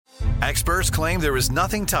Experts claim there is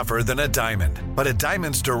nothing tougher than a diamond. But at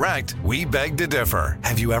Diamonds Direct, we beg to differ.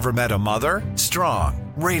 Have you ever met a mother?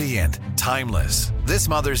 Strong, radiant, timeless. This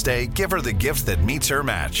Mother's Day, give her the gift that meets her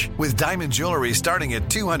match. With diamond jewelry starting at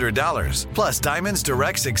 $200. Plus Diamonds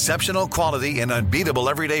Direct's exceptional quality and unbeatable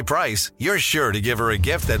everyday price, you're sure to give her a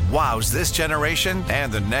gift that wows this generation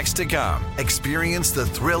and the next to come. Experience the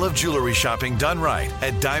thrill of jewelry shopping done right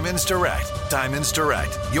at Diamonds Direct. Diamonds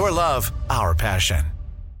Direct. Your love, our passion.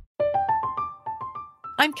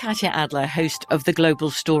 I'm Katya Adler, host of The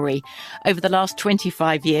Global Story. Over the last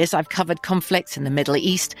 25 years, I've covered conflicts in the Middle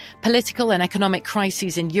East, political and economic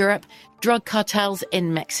crises in Europe, drug cartels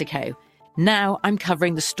in Mexico. Now I'm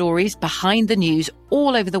covering the stories behind the news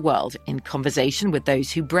all over the world in conversation with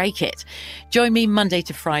those who break it. Join me Monday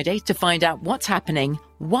to Friday to find out what's happening,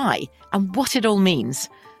 why, and what it all means.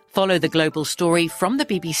 Follow The Global Story from the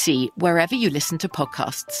BBC wherever you listen to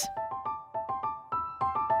podcasts.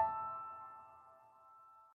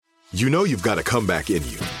 You know you've got a comeback in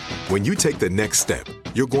you. When you take the next step,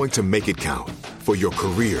 you're going to make it count. For your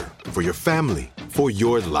career, for your family, for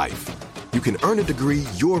your life. You can earn a degree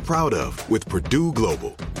you're proud of with Purdue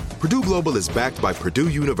Global. Purdue Global is backed by Purdue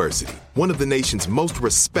University, one of the nation's most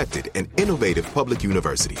respected and innovative public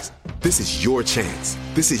universities. This is your chance.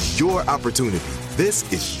 This is your opportunity. This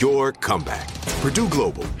is your comeback. Purdue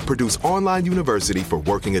Global, Purdue's online university for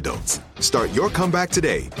working adults. Start your comeback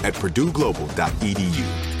today at purdueglobal.edu.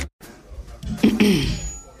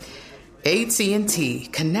 AT&T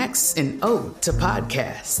connects an ode to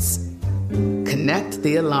podcasts. Connect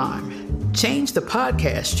the alarm. Change the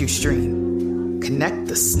podcast you stream. Connect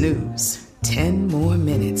the snooze. 10 more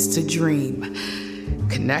minutes to dream.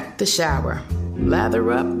 Connect the shower.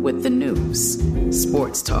 Lather up with the news.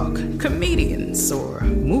 Sports talk, comedians, or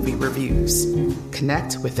movie reviews.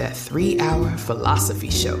 Connect with that 3-hour philosophy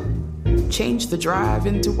show. Change the drive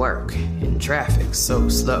into work in traffic so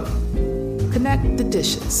slow. Connect the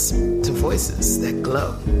dishes to voices that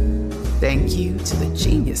glow. Thank you to the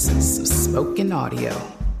geniuses of spoken audio.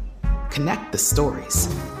 Connect the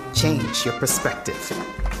stories. Change your perspective.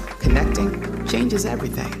 Connecting changes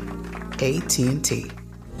everything. AT&T.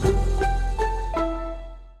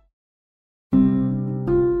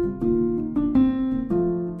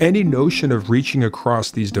 Any notion of reaching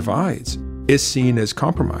across these divides is seen as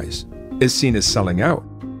compromise, is seen as selling out.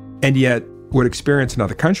 And yet, what experience in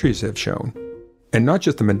other countries have shown, and not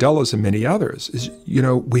just the Mandelas and many others, is,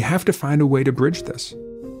 we have to find a way to bridge this.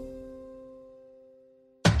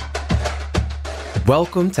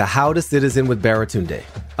 Welcome to How to Citizen with Baratunde,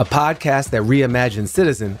 a podcast that reimagines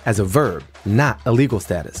citizen as a verb, not a legal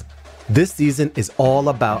status. This season is all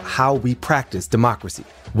about how we practice democracy.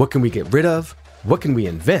 What can we get rid of? What can we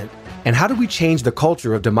invent? And how do we change the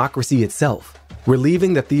culture of democracy itself? We're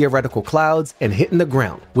leaving the theoretical clouds and hitting the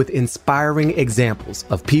ground with inspiring examples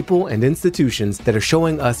of people and institutions that are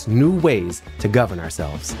showing us new ways to govern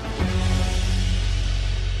ourselves.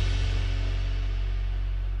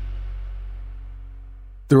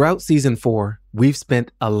 Throughout season 4, we've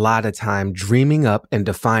spent a lot of time dreaming up and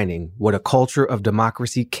defining what a culture of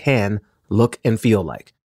democracy can look and feel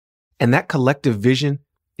like. And that collective vision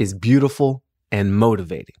is beautiful and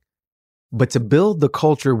motivating. But to build the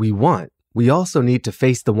culture we want, we also need to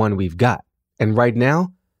face the one we've got. And right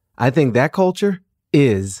now, I think that culture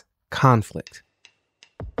is conflict.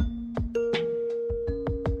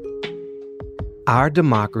 Our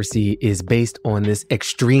democracy is based on this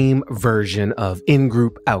extreme version of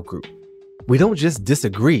in-group, out-group. We don't just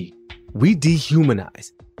disagree, we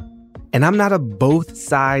dehumanize. And I'm not a both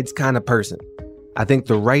sides kind of person. I think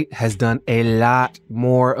the right has done a lot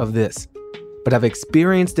more of this. But I've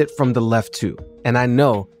experienced it from the left too. And I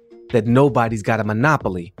know that nobody's got a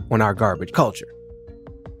monopoly on our garbage culture.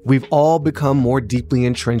 We've all become more deeply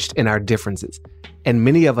entrenched in our differences, and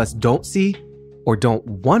many of us don't see, or don't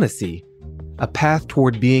want to see, a path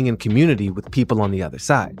toward being in community with people on the other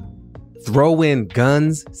side. Throw in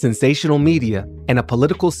guns, sensational media, and a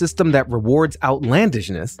political system that rewards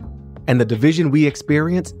outlandishness, and the division we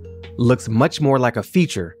experience looks much more like a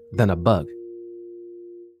feature than a bug.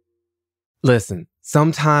 Listen,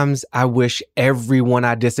 sometimes I wish everyone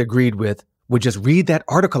I disagreed with would just read that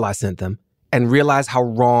article I sent them and realize how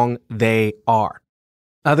wrong they are.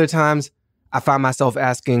 Other times, I find myself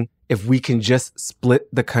asking if we can just split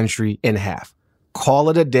the country in half. Call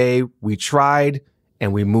it a day, we tried,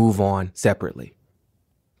 and we move on separately.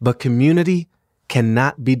 But community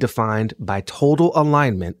cannot be defined by total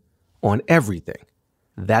alignment on everything.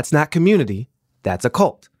 That's not community, that's a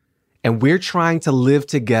cult. And we're trying to live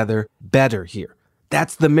together better here.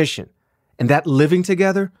 That's the mission. And that living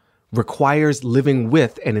together requires living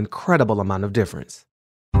with an incredible amount of difference.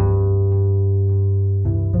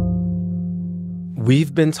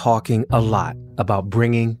 We've been talking a lot about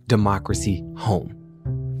bringing democracy home.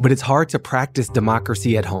 But it's hard to practice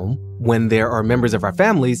democracy at home when there are members of our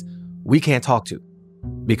families we can't talk to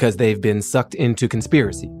because they've been sucked into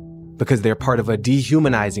conspiracy, because they're part of a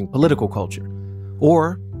dehumanizing political culture,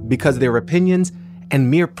 or because their opinions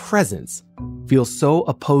and mere presence feel so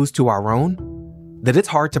opposed to our own that it's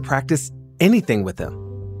hard to practice anything with them.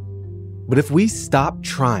 But if we stop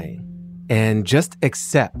trying and just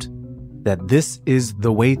accept that this is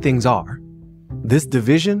the way things are, this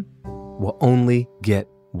division will only get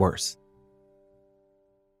worse.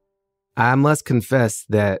 I must confess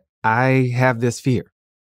that I have this fear.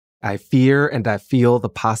 I fear and I feel the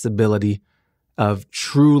possibility of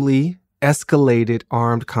truly escalated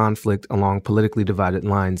armed conflict along politically divided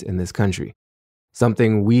lines in this country.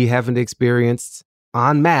 Something we haven't experienced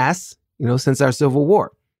en masse, since our Civil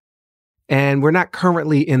War. And we're not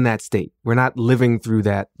currently in that state. We're not living through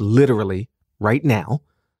that literally right now.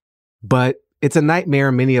 But it's a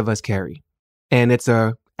nightmare many of us carry. And it's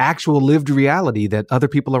a actual lived reality that other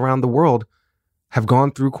people around the world have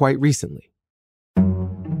gone through quite recently.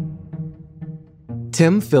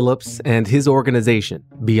 Tim Phillips and his organization,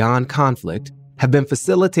 Beyond Conflict, have been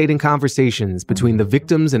facilitating conversations between the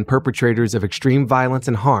victims and perpetrators of extreme violence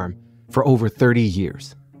and harm for over 30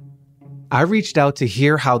 years. I reached out to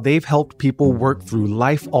hear how they've helped people work through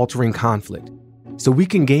life-altering conflict so we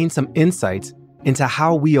can gain some insights into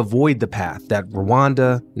how we avoid the path that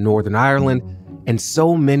Rwanda, Northern Ireland, and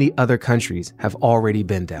so many other countries have already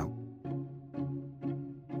been down.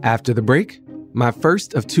 After the break, my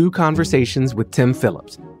first of two conversations with Tim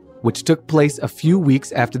Phillips, which took place a few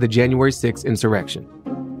weeks after the January 6th insurrection.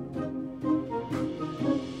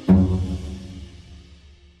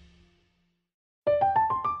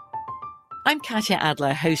 I'm Katya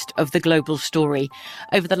Adler, host of The Global Story.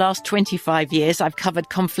 Over the last 25 years, I've covered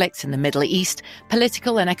conflicts in the Middle East,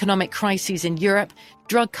 political and economic crises in Europe,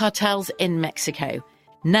 drug cartels in Mexico.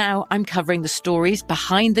 Now I'm covering the stories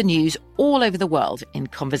behind the news all over the world in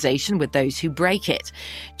conversation with those who break it.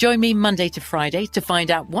 Join me Monday to Friday to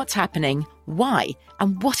find out what's happening, why,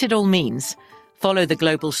 and what it all means. Follow The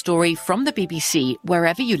Global Story from the BBC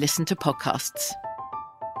wherever you listen to podcasts.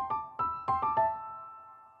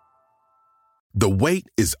 The wait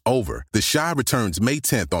is over. The Chi returns May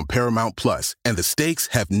 10th on Paramount Plus, and the stakes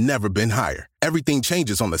have never been higher. Everything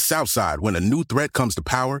changes on the South Side when a new threat comes to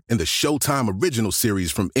power in the Showtime original series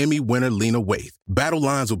from Emmy winner Lena Waithe. Battle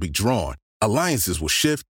lines will be drawn, alliances will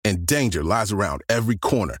shift, and danger lies around every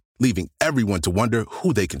corner, leaving everyone to wonder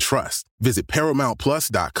who they can trust. Visit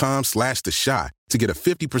ParamountPlus.com/The Chi to get a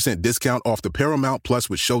 50% discount off the Paramount Plus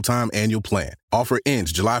with Showtime annual plan. Offer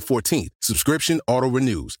ends July 14th. Subscription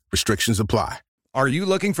auto-renews. Restrictions apply. Are you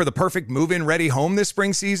looking for the perfect move-in ready home this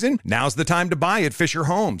spring season? Now's the time to buy at Fisher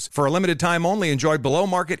Homes. For a limited time only, enjoy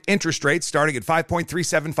below-market interest rates starting at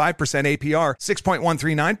 5.375% APR,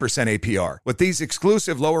 6.139% APR. With these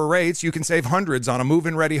exclusive lower rates, you can save hundreds on a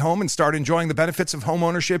move-in ready home and start enjoying the benefits of home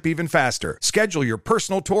ownership even faster. Schedule your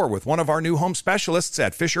personal tour with one of our new home specialists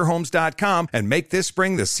at FisherHomes.com and make this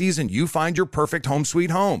spring the season you find your perfect home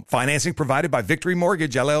sweet home. Financing provided by Victory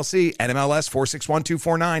Mortgage, LLC, NMLS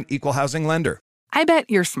 461249, Equal Housing Lender. I bet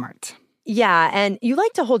you're smart. Yeah, and you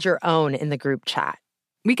like to hold your own in the group chat.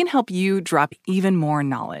 We can help you drop even more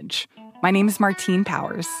knowledge. My name is Martine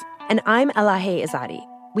Powers. And I'm Elahe Izadi.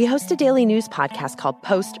 We host a daily news podcast called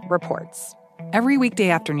Post Reports. Every weekday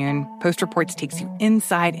afternoon, Post Reports takes you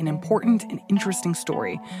inside an important and interesting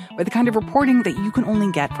story with the kind of reporting that you can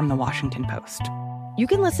only get from the Washington Post. You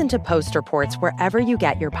can listen to Post Reports wherever you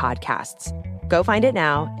get your podcasts. Go find it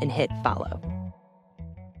now and hit follow.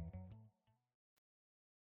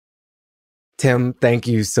 Tim, thank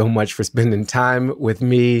you so much for spending time with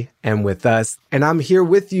me and with us. And I'm here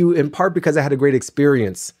with you in part because I had a great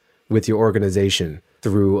experience with your organization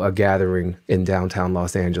through a gathering in downtown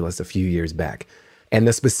Los Angeles a few years back. And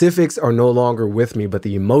the specifics are no longer with me, but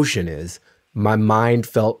the emotion is. My mind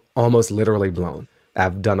felt almost literally blown.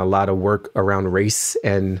 I've done a lot of work around race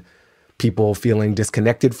and people feeling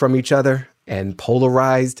disconnected from each other and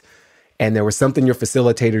polarized. And there was something your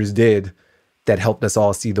facilitators did that helped us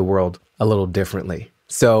all see the world a little differently.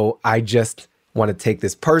 So I just want to take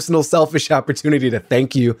this personal, selfish opportunity to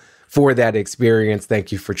thank you for that experience.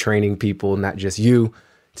 Thank you for training people, not just you,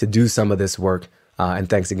 to do some of this work. And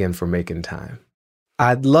thanks again for making time.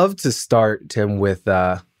 I'd love to start, Tim, with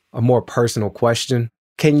a more personal question.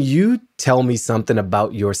 Can you tell me something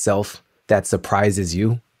about yourself that surprises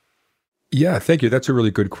you? Yeah, thank you. That's a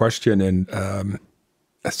really good question. And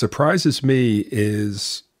what surprises me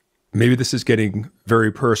is, maybe this is getting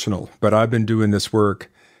very personal, but I've been doing this work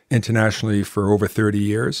internationally for over 30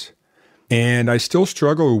 years. And I still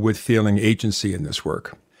struggle with feeling agency in this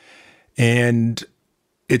work. And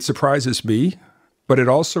it surprises me, but it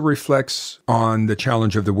also reflects on the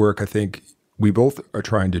challenge of the work I think we both are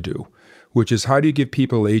trying to do, which is how do you give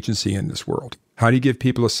people agency in this world? How do you give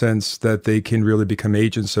people a sense that they can really become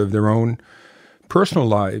agents of their own personal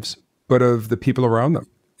lives, but of the people around them?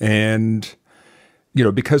 And,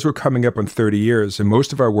 because we're coming up on 30 years and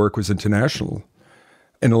most of our work was international,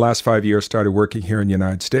 in the last 5 years started working here in the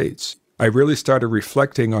United States, I really started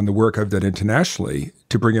reflecting on the work I've done internationally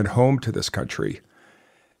to bring it home to this country.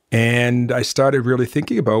 And I started really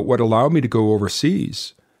thinking about what allowed me to go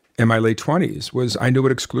overseas in my late 20s was I knew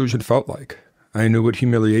what exclusion felt like. I knew what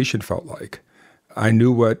humiliation felt like. I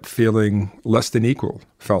knew what feeling less than equal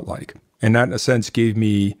felt like. And that, in a sense, gave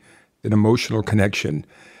me an emotional connection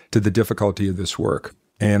to the difficulty of this work.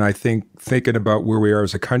 And I think thinking about where we are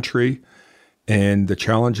as a country and the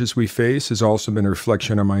challenges we face has also been a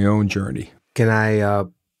reflection on my own journey. Can I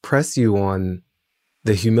press you on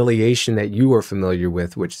the humiliation that you were familiar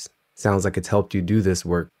with, which sounds like it's helped you do this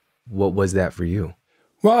work? What was that for you?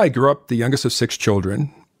 Well, I grew up the youngest of 6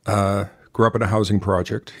 children, grew up in a housing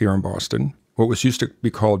project here in Boston, what was used to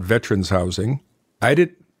be called veterans housing. I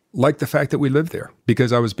didn't like the fact that we lived there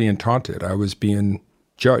because I was being taunted. I was being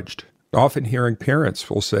judged. Often hearing parents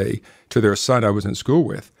will say to their son I was in school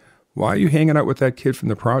with, "Why are you hanging out with that kid from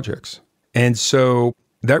the projects?" And so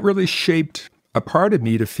that really shaped a part of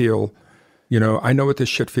me to feel, I know what this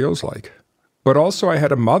shit feels like. But also I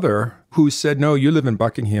had a mother who said, "No, you live in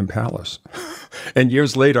Buckingham Palace." And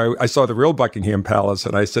years later, I saw the real Buckingham Palace,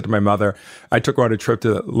 and I said to my mother, I took her on a trip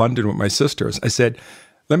to London with my sisters. I said,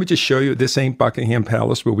 "Let me just show you, this ain't Buckingham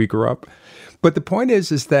Palace where we grew up." But the point is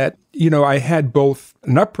that, I had both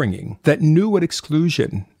an upbringing that knew what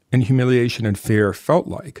exclusion and humiliation and fear felt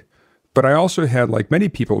like. But I also had, like many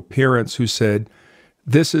people, parents who said,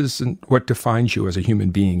 this isn't what defines you as a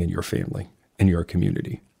human being in your family, in your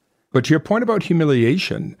community. But to your point about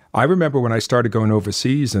humiliation, I remember when I started going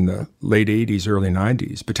overseas in the late 80s, early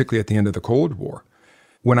 90s, particularly at the end of the Cold War,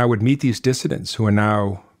 when I would meet these dissidents who are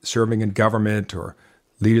now serving in government or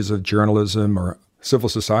leaders of journalism or civil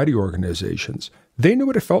society organizations, they knew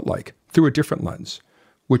what it felt like through a different lens,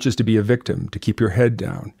 which is to be a victim, to keep your head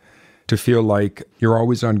down, to feel like you're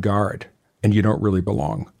always on guard and you don't really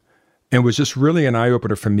belong. And it was just really an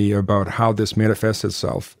eye-opener for me about how this manifests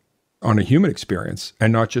itself on a human experience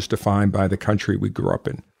and not just defined by the country we grew up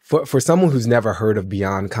in. For someone who's never heard of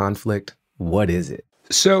Beyond Conflict, what is it?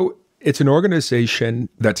 So it's an organization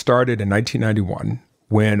that started in 1991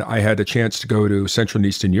 when I had a chance to go to Central and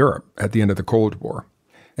Eastern Europe at the end of the Cold War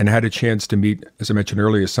and had a chance to meet, as I mentioned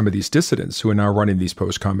earlier, some of these dissidents who are now running these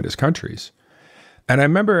post-communist countries. And I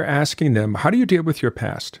remember asking them, how do you deal with your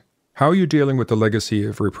past? How are you dealing with the legacy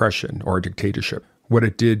of repression or dictatorship, what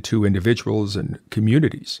it did to individuals and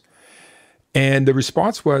communities? And the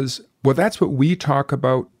response was, well, that's what we talk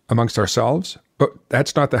about amongst ourselves, but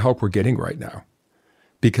that's not the help we're getting right now.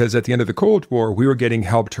 Because at the end of the Cold War, we were getting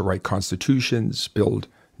help to write constitutions, build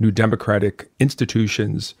new democratic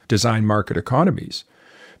institutions, design market economies.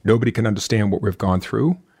 Nobody can understand what we've gone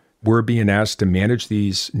through. We're being asked to manage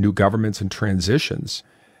these new governments and transitions.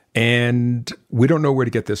 And we don't know where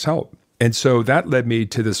to get this help. And so that led me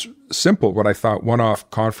to this simple, what I thought, one-off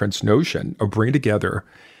conference notion of bringing together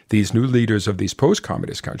these new leaders of these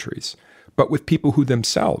post-communist countries, but with people who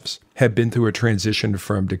themselves had been through a transition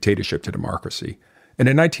from dictatorship to democracy. And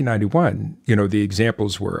in 1991, the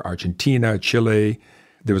examples were Argentina, Chile.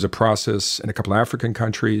 There was a process in a couple of African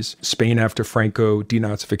countries, Spain after Franco,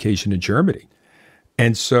 denazification in Germany.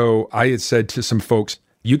 And so I had said to some folks,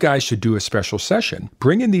 you guys should do a special session.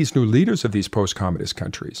 Bring in these new leaders of these post-communist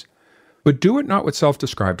countries, but do it not with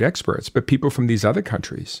self-described experts, but people from these other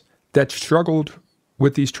countries that struggled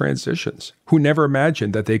with these transitions, who never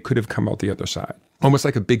imagined that they could have come out the other side, almost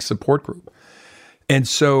like a big support group. And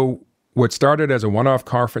so what started as a one-off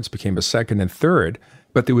conference became a second and third,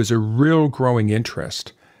 but there was a real growing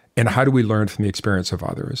interest in how do we learn from the experience of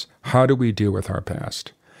others? How do we deal with our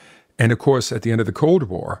past? And of course, at the end of the Cold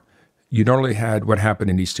War, you not only had what happened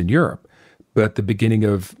in Eastern Europe, but the beginning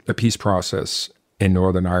of a peace process in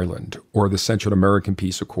Northern Ireland, or the Central American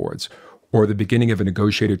Peace Accords, or the beginning of a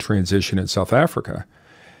negotiated transition in South Africa.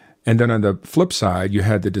 And then on the flip side, you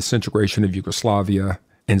had the disintegration of Yugoslavia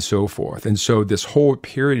and so forth. And so this whole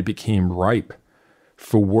period became ripe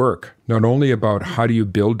for work, not only about how do you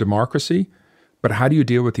build democracy, but how do you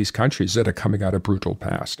deal with these countries that are coming out of brutal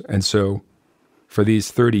past. And so for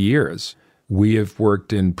these 30 years, we have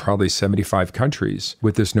worked in probably 75 countries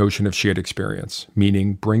with this notion of shared experience,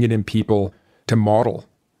 meaning bringing in people to model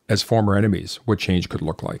as former enemies what change could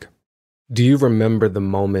look like. Do you remember the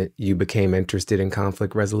moment you became interested in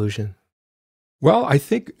conflict resolution? Well, I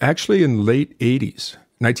think actually in late 80s,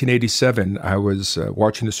 1987, I was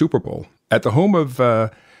watching the Super Bowl at the home of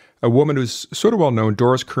a woman who's sort of well known,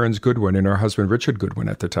 Doris Kearns Goodwin, and her husband, Richard Goodwin,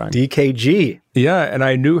 at the time. DKG. Yeah, and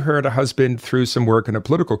I knew her and her husband through some work in a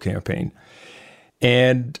political campaign.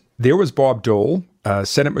 And there was Bob Dole,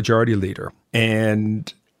 Senate Majority Leader,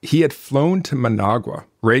 and he had flown to Managua.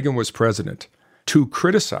 Reagan was president, to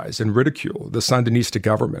criticize and ridicule the Sandinista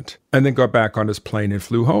government, and then got back on his plane and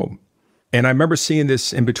flew home. And I remember seeing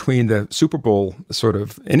this in between the Super Bowl sort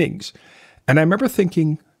of innings. And I remember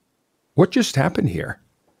thinking, what just happened here?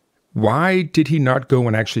 Why did he not go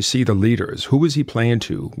and actually see the leaders? Who was he playing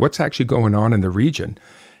to? What's actually going on in the region?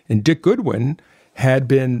 And Dick Goodwin had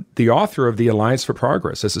been the author of the Alliance for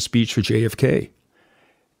Progress as a speech for JFK.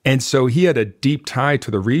 And so he had a deep tie to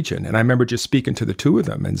the region. And I remember just speaking to the two of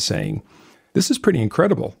them and saying, this is pretty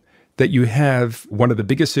incredible that you have one of the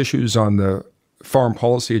biggest issues on the foreign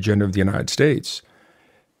policy agenda of the United States,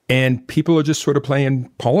 and people are just sort of playing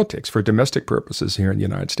politics for domestic purposes here in the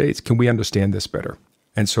United States. Can we understand this better?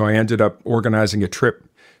 And so I ended up organizing a trip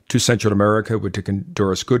to Central America with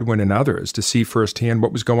Doris Goodwin and others to see firsthand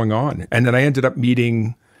what was going on. And then I ended up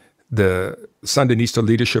meeting the Sandinista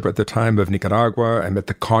leadership at the time of Nicaragua. I met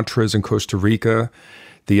the Contras in Costa Rica,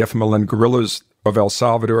 the FMLN guerrillas of El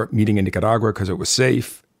Salvador, meeting in Nicaragua because it was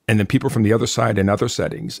safe, and then people from the other side in other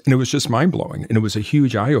settings. And it was just mind-blowing. And it was a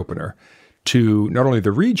huge eye-opener to not only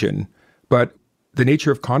the region, but the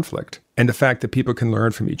nature of conflict and the fact that people can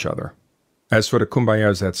learn from each other. As sort of kumbaya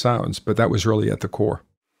as that sounds, but that was really at the core.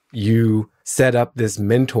 You set up this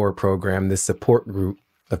mentor program, this support group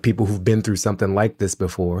of people who've been through something like this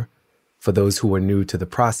before, for those who are new to the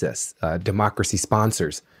process, democracy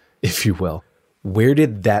sponsors, if you will. Where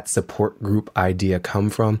did that support group idea come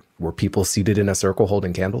from? Were people seated in a circle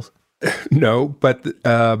holding candles? No, but,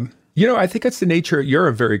 I think it's the nature. You're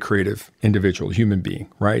a very creative individual, human being,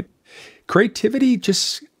 right? Creativity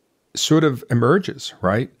just sort of emerges,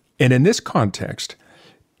 right? And in this context,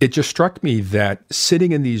 it just struck me that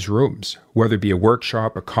sitting in these rooms, whether it be a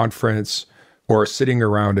workshop, a conference, or sitting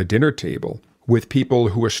around a dinner table with people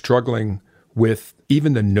who are struggling with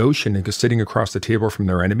even the notion of sitting across the table from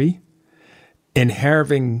their enemy, and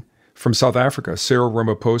having from South Africa, Cyril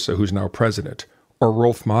Ramaphosa, who's now president, or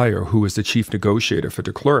Rolf Meyer, who was the chief negotiator for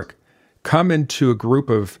de Klerk, come into a group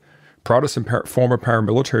of Protestant former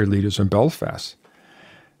paramilitary leaders in Belfast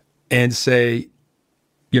and say,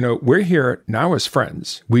 we're here now as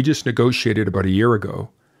friends. We just negotiated about a year ago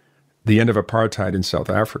the end of apartheid in South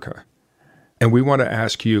Africa. And we want to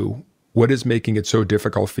ask you, what is making it so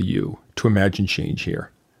difficult for you to imagine change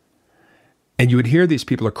here? And you would hear these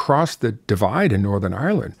people across the divide in Northern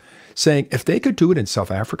Ireland saying, if they could do it in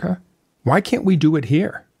South Africa, why can't we do it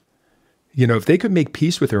here? If they could make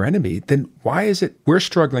peace with their enemy, then why is it we're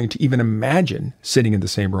struggling to even imagine sitting in the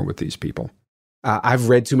same room with these people? I've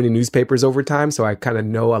read too many newspapers over time, so I kind of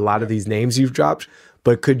know a lot of these names you've dropped.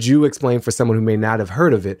 But could you explain for someone who may not have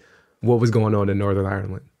heard of it, what was going on in Northern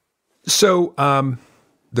Ireland? So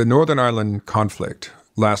the Northern Ireland conflict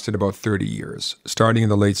lasted about 30 years, starting in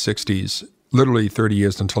the late 60s, literally 30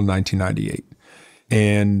 years until 1998.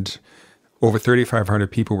 And over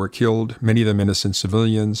 3,500 people were killed, many of them innocent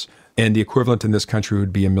civilians. And the equivalent in this country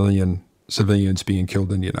would be 1 million civilians being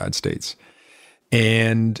killed in the United States.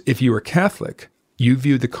 And if you were Catholic, you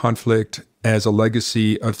viewed the conflict as a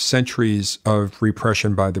legacy of centuries of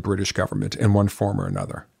repression by the British government in one form or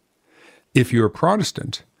another. If you were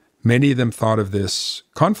Protestant, many of them thought of this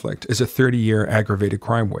conflict as a 30-year aggravated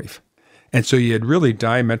crime wave. And so you had really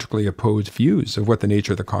diametrically opposed views of what the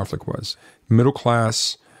nature of the conflict was.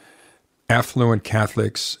 Middle-class, affluent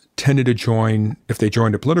Catholics tended to join, if they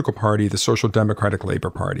joined a political party, the Social Democratic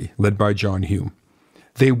Labour Party, led by John Hume.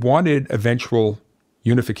 They wanted eventual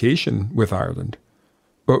unification with Ireland,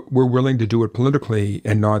 but were willing to do it politically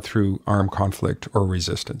and not through armed conflict or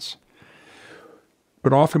resistance.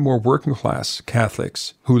 But often more working-class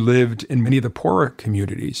Catholics who lived in many of the poorer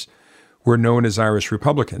communities were known as Irish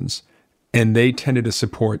Republicans, and they tended to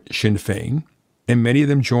support Sinn Féin, and many of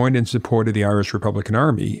them joined and supported the Irish Republican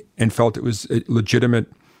Army and felt it was a legitimate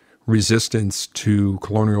resistance to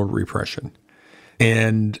colonial repression.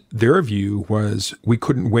 And their view was, we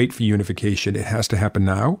couldn't wait for unification. It has to happen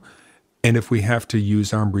now. And if we have to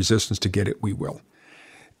use armed resistance to get it, we will.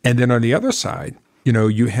 And then on the other side,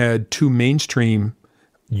 you had two mainstream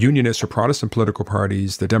Unionist or Protestant political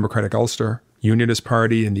parties, the Democratic Ulster Unionist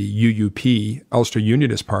Party and the UUP, Ulster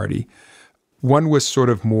Unionist Party. One was sort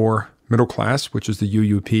of more middle class, which was the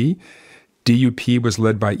UUP. DUP was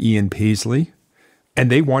led by Ian Paisley,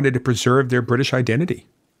 and they wanted to preserve their British identity.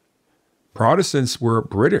 Protestants were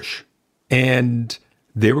British, and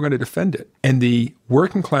they were going to defend it. And the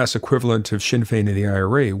working class equivalent of Sinn Féin and the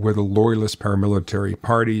IRA were the loyalist paramilitary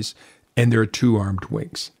parties and their two armed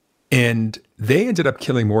wings. And they ended up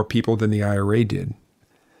killing more people than the IRA did.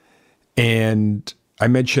 And I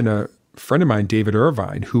mentioned a friend of mine, David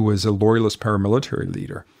Irvine, who was a loyalist paramilitary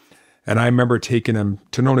leader. And I remember taking him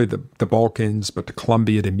to not only the Balkans, but to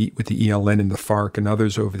Colombia to meet with the ELN and the FARC and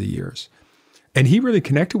others over the years. And he really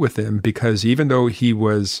connected with them because even though he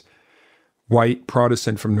was white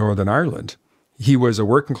Protestant from Northern Ireland, he was a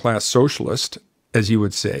working class socialist, as you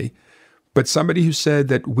would say, but somebody who said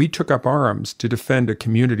that we took up arms to defend a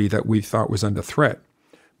community that we thought was under threat.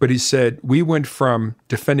 But he said we went from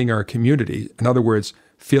defending our community, in other words,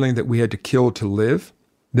 feeling that we had to kill to live,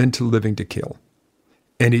 then to living to kill.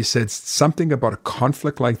 And he said something about a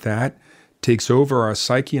conflict like that takes over our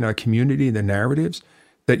psyche and our community and the narratives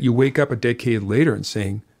that you wake up a decade later and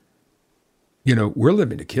saying, you know, we're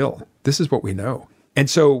living to kill. This is what we know. And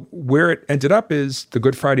so where it ended up is the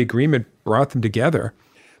Good Friday Agreement brought them together,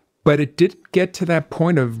 but it didn't get to that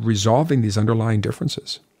point of resolving these underlying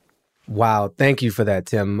differences. Wow. Thank you for that,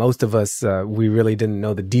 Tim. Most of us, we really didn't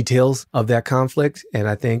know the details of that conflict. And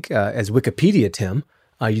I think as Wikipedia, Tim,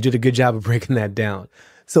 you did a good job of breaking that down.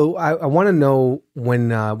 So I want to know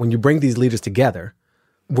when you bring these leaders together,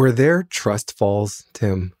 were there trust falls,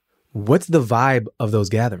 Tim? What's the vibe of those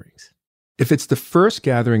gatherings? If it's the first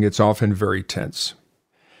gathering, it's often very tense.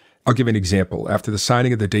 I'll give an example. After the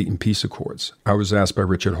signing of the Dayton Peace Accords, I was asked by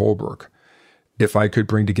Richard Holbrooke if I could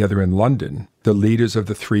bring together in London the leaders of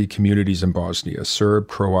the three communities in Bosnia, Serb,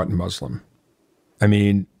 Croat, and Muslim. I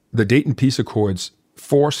mean, the Dayton Peace Accords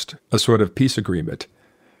forced a sort of peace agreement.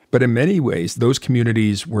 But in many ways, those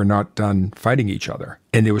communities were not done fighting each other.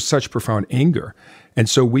 And there was such profound anger. And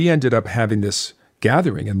so we ended up having this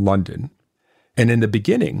gathering in London. And in the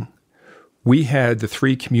beginning, we had the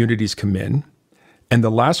three communities come in. And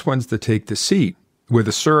the last ones to take the seat were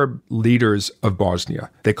the Serb leaders of Bosnia.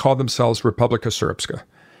 They called themselves Republika Srpska.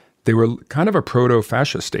 They were kind of a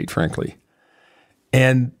proto-fascist state, frankly.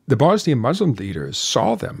 And the Bosnian Muslim leaders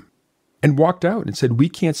saw them and walked out and said, we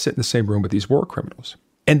can't sit in the same room with these war criminals.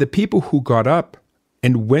 And the people who got up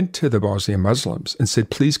and went to the Bosnian Muslims and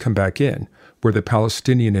said, please come back in, were the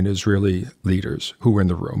Palestinian and Israeli leaders who were in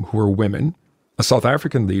the room, who were women, a South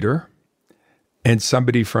African leader, and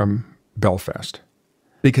somebody from Belfast,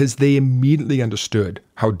 because they immediately understood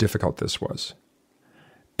how difficult this was.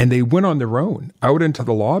 And they went on their own out into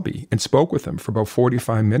the lobby and spoke with them for about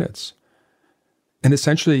 45 minutes. And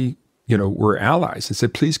essentially, you know, were allies and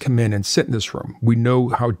said, please come in and sit in this room. We know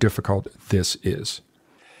how difficult this is.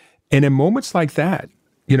 And in moments like that,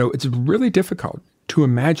 you know, it's really difficult to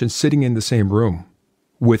imagine sitting in the same room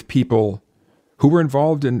with people who were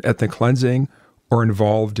involved in ethnic cleansing or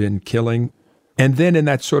involved in killing. And then in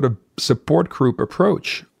that sort of support group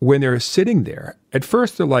approach, when they're sitting there, at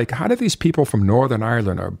first they're like, how do these people from Northern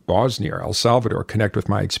Ireland or Bosnia or El Salvador connect with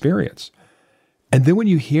my experience? And then when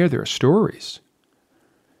you hear their stories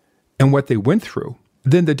and what they went through,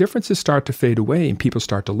 then the differences start to fade away and people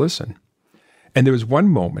start to listen. And there was one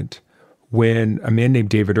moment when a man named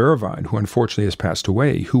David Irvine, who unfortunately has passed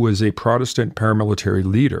away, who was a Protestant paramilitary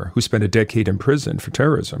leader who spent a decade in prison for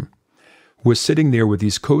terrorism, was sitting there with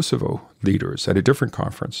these Kosovo leaders at a different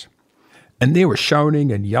conference. And they were shouting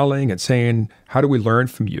and yelling and saying, how do we learn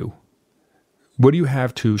from you? What do you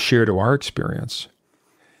have to share to our experience?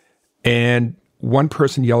 And one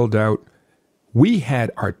person yelled out, we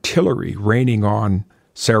had artillery raining on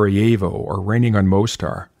Sarajevo or raining on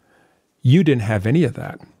Mostar. You didn't have any of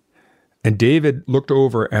that. And David looked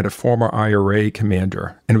over at a former IRA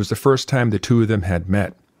commander, and it was the first time the two of them had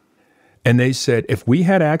met. And they said, if we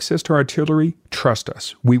had access to artillery, trust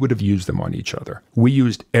us, we would have used them on each other. We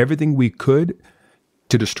used everything we could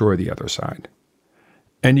to destroy the other side.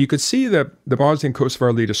 And you could see the Bosnian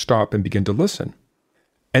Kosovar leaders stop and begin to listen.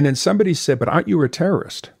 And then somebody said, but aren't you a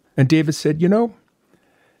terrorist? And David said, you know,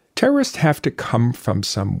 terrorists have to come from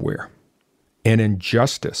somewhere. And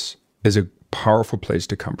injustice is a powerful place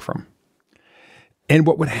to come from. And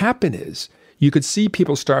what would happen is you could see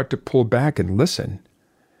people start to pull back and listen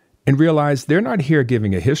and realize they're not here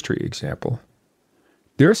giving a history example.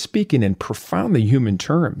 They're speaking in profoundly human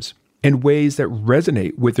terms in ways that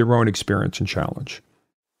resonate with their own experience and challenge.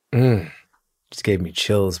 Just gave me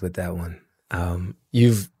chills with that one.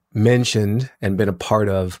 You've mentioned and been a part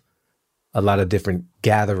of a lot of different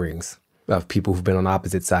gatherings of people who've been on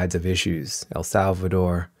opposite sides of issues. El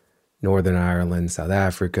Salvador, Northern Ireland, South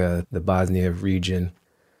Africa, the Bosnia region.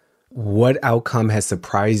 What outcome has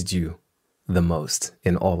surprised you the most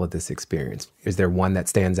in all of this experience? Is there one that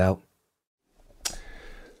stands out?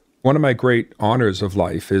 One of my great honors of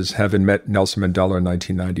life is having met Nelson Mandela in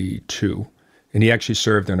 1992, and he actually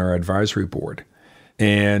served on our advisory board.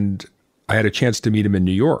 And I had a chance to meet him in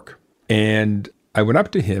New York. And I went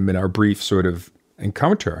up to him in our brief sort of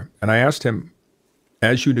encounter, and I asked him,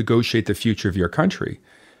 as you negotiate the future of your country,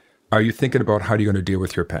 are you thinking about how you're going to deal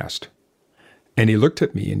with your past? And he looked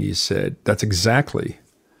at me and he said, that's exactly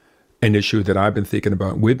an issue that I've been thinking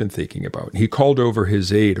about, and we've been thinking about. He called over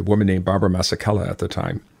his aide, a woman named Barbara Masekela at the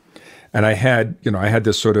time. And I had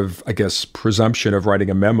this sort of, I guess, presumption of writing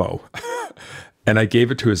a memo. And I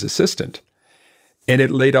gave it to his assistant. And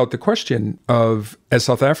it laid out the question of, as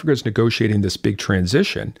South Africa is negotiating this big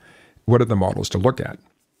transition, what are the models to look at?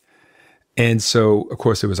 And so, of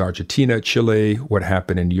course, it was Argentina, Chile, what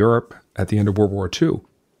happened in Europe at the end of World War II.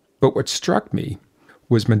 But what struck me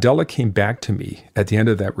was Mandela came back to me at the end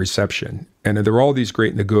of that reception. And there were all these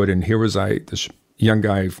great and the good. And here was I, this young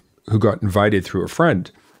guy who got invited through a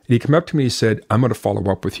friend. And he came up to me and he said, I'm going to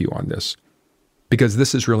follow up with you on this because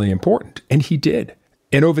this is really important. And he did.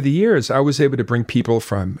 And over the years, I was able to bring people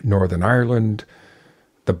from Northern Ireland,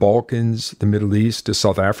 the Balkans, the Middle East, to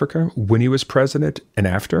South Africa when he was president and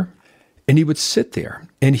after. And he would sit there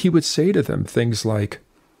and he would say to them things like,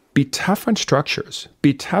 be tough on structures,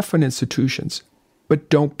 be tough on institutions, but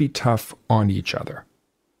don't be tough on each other.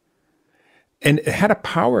 And it had a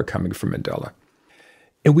power coming from Mandela.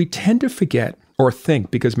 And we tend to forget or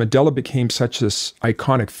think, because Mandela became such this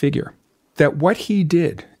iconic figure, that what he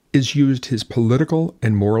did is used his political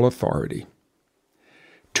and moral authority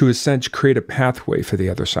to essentially create a pathway for the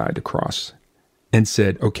other side to cross and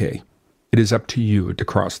said, okay, it is up to you to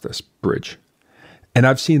cross this bridge. And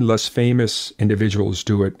I've seen less famous individuals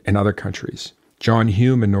do it in other countries. John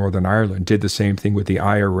Hume in Northern Ireland did the same thing with the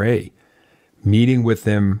IRA, meeting with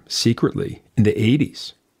them secretly in the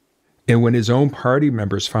 80s. And when his own party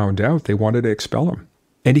members found out, they wanted to expel him.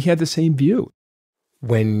 And he had the same view.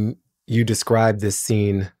 When you describe this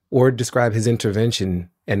scene or describe his intervention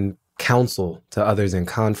and counsel to others in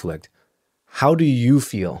conflict, how do you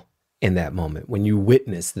feel in that moment when you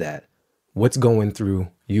witness that? What's going through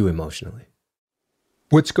you emotionally?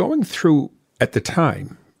 What's going through at the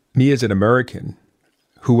time, me as an American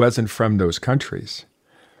who wasn't from those countries,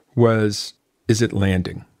 was, is it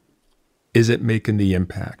landing? Is it making the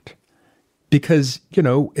impact? Because,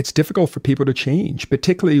 it's difficult for people to change,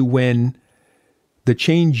 particularly when the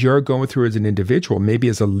change you're going through as an individual, maybe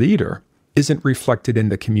as a leader, isn't reflected in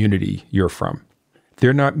the community you're from.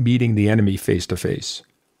 They're not meeting the enemy face to face.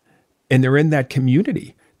 And they're in that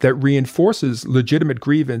community that reinforces legitimate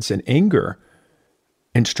grievance and anger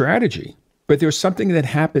and strategy. But there's something that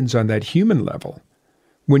happens on that human level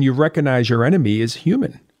when you recognize your enemy is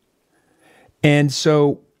human. And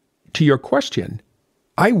so, to your question,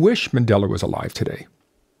 I wish Mandela was alive today.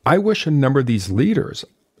 I wish a number of these leaders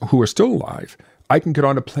who are still alive, I can get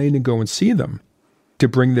on a plane and go and see them to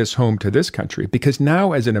bring this home to this country. Because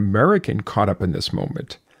now, as an American caught up in this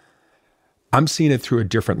moment, I'm seeing it through a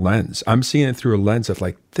different lens. I'm seeing it through a lens of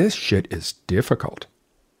like, this shit is difficult.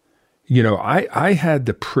 I had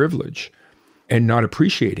the privilege, and not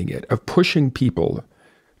appreciating it, of pushing people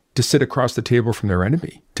to sit across the table from their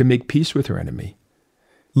enemy, to make peace with their enemy.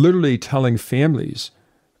 Literally telling families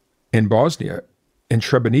in Bosnia, in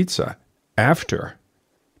Srebrenica, after,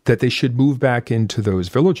 that they should move back into those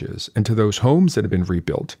villages, into those homes that have been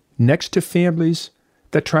rebuilt, next to families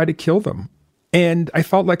that try to kill them. And I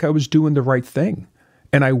felt like I was doing the right thing.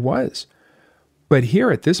 And I was. But here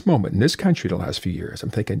at this moment in this country the last few years, I'm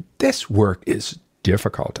thinking, this work is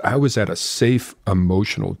difficult. I was at a safe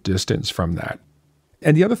emotional distance from that.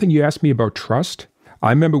 And the other thing you asked me about trust,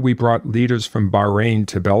 I remember we brought leaders from Bahrain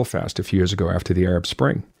to Belfast a few years ago after the Arab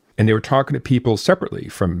Spring. And they were talking to people separately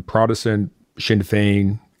from Protestant, Sinn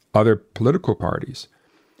Féin, other political parties.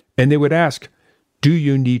 And they would ask, do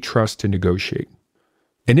you need trust to negotiate?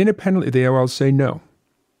 And independently, they all say no.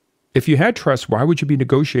 If you had trust, why would you be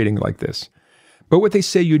negotiating like this? But what they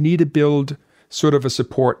say, you need to build sort of a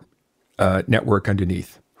support network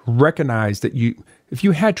underneath. Recognize that if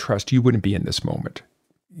you had trust, you wouldn't be in this moment.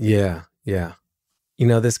 Yeah.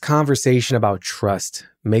 This conversation about trust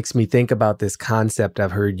makes me think about this concept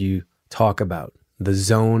I've heard you talk about, the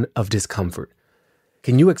zone of discomfort.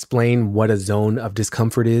 Can you explain what a zone of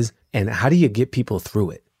discomfort is and how do you get people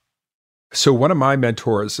through it? So one of my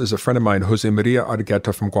mentors is a friend of mine, Jose Maria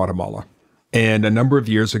Argueta from Guatemala. And a number of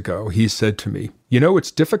years ago, he said to me,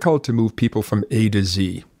 it's difficult to move people from A to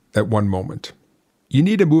Z at one moment. You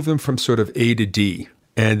need to move them from sort of A to D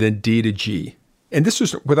and then D to G. And this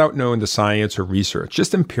was without knowing the science or research,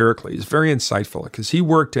 just empirically. It's very insightful because he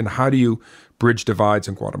worked in how do you bridge divides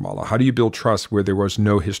in Guatemala? How do you build trust where there was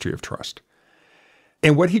no history of trust?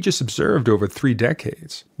 And what he just observed over 3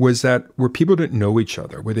 decades was that where people didn't know each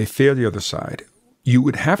other, where they feared the other side, you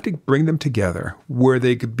would have to bring them together where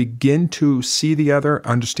they could begin to see the other,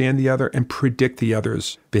 understand the other, and predict the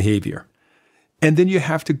other's behavior. And then you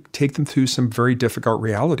have to take them through some very difficult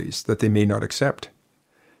realities that they may not accept.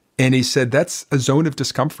 And he said that's a zone of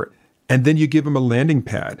discomfort. And then you give them a landing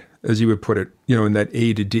pad, as he would put it, in that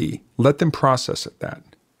A to D. Let them process it that.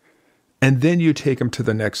 And then you take them to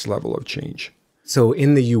the next level of change. So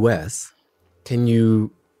in the U.S., can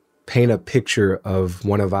you paint a picture of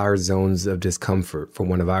one of our zones of discomfort for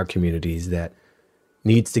one of our communities that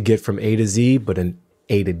needs to get from A to Z, but an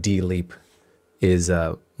A to D leap is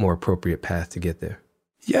a more appropriate path to get there?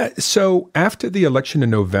 Yeah. So after the election in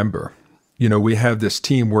November, we have this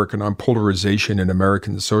team working on polarization in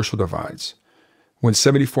American social divides. When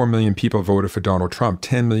 74 million people voted for Donald Trump,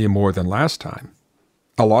 10 million more than last time,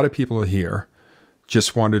 a lot of people here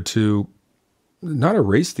just wanted to not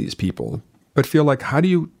erase these people, but feel like, how do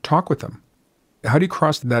you talk with them? How do you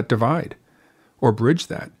cross that divide or bridge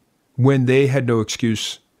that when they had no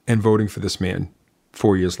excuse in voting for this man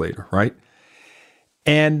 4 years later, right?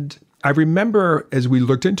 And I remember as we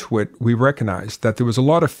looked into it, we recognized that there was a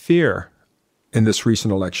lot of fear in this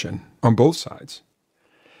recent election on both sides.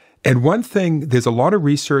 And one thing, there's a lot of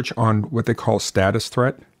research on what they call status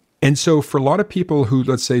threat. And so for a lot of people who,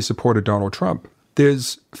 let's say, supported Donald Trump,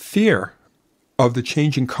 there's fear of the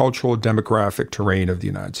changing cultural demographic terrain of the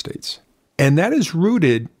United States. And that is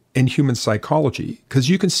rooted in human psychology, because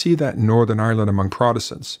you can see that in Northern Ireland among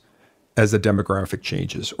Protestants as the demographic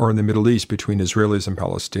changes, or in the Middle East between Israelis and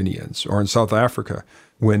Palestinians, or in South Africa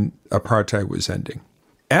when apartheid was ending.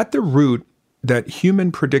 At the root, that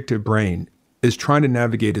human predictive brain is trying to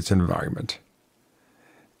navigate its environment.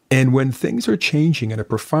 And when things are changing in a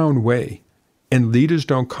profound way, and leaders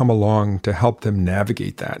don't come along to help them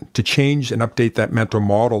navigate that, to change and update that mental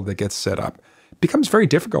model that gets set up, it becomes very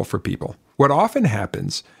difficult for people. What often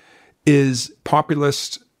happens is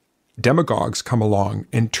populist demagogues come along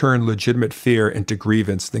and turn legitimate fear into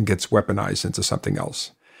grievance, then gets weaponized into something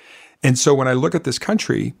else. And so when I look at this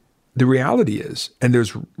country, the reality is, and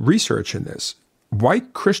there's research in this,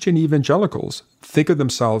 white Christian evangelicals think of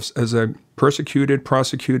themselves as a persecuted,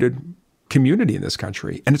 prosecuted community in this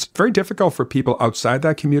country. And it's very difficult for people outside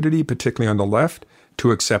that community, particularly on the left,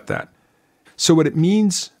 to accept that. So what it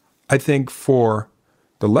means, I think, for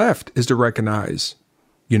the left is to recognize,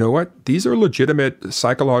 you know what? These are legitimate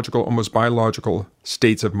psychological, almost biological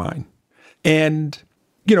states of mind. And,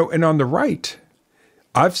 and on the right,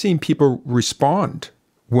 I've seen people respond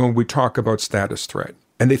when we talk about status threat.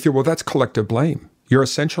 And they feel, well, that's collective blame. You're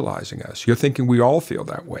essentializing us. You're thinking we all feel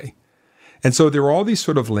that way. And so there are all these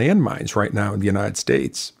sort of landmines right now in the United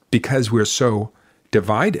States because we're so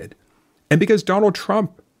divided. And because Donald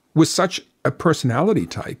Trump was such a personality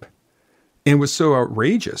type and was so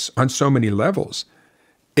outrageous on so many levels,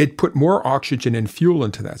 it put more oxygen and fuel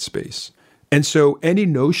into that space. And so any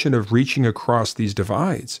notion of reaching across these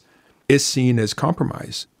divides is seen as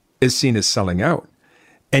compromise, is seen as selling out.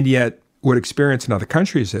 And yet what experience in other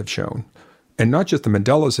countries have shown, and not just the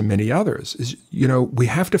Mandelas and many others, is, we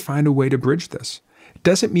have to find a way to bridge this. It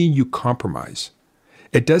doesn't mean you compromise.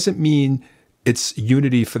 It doesn't mean it's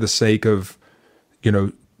unity for the sake of,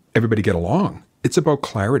 everybody get along. It's about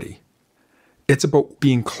clarity. It's about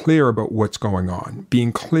being clear about what's going on,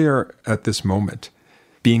 being clear at this moment,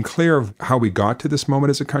 being clear of how we got to this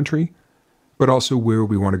moment as a country, but also where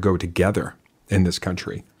we want to go together in this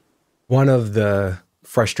country. One of the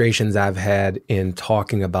frustrations I've had in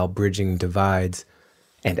talking about bridging divides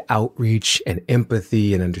and outreach and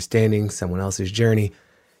empathy and understanding someone else's journey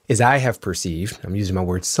is I have perceived, I'm using my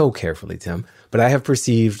words so carefully, Tim, but I have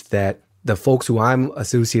perceived that the folks who I'm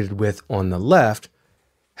associated with on the left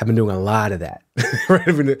have been doing a lot of that, right?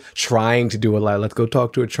 I've been trying to do a lot. Let's go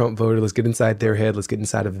talk to a Trump voter. Let's get inside their head. Let's get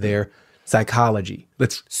inside of their psychology.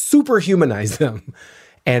 Let's superhumanize them.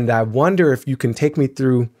 And I wonder if you can take me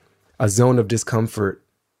through a zone of discomfort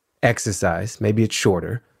exercise, maybe it's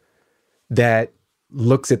shorter, that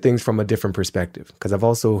looks at things from a different perspective. Because I've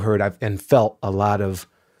also heard and felt a lot of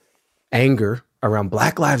anger around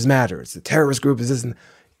Black Lives Matter. It's a terrorist group.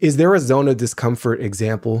 Is there a zone of discomfort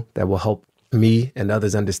example that will help me and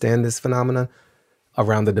others understand this phenomenon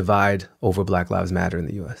around the divide over Black Lives Matter in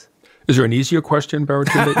the U.S.? Is there an easier question,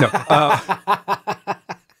 Baratunde?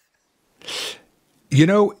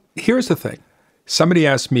 No. Here's the thing. Somebody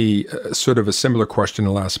asked me sort of a similar question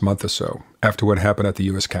the last month or so after what happened at the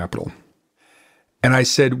U.S. Capitol. And I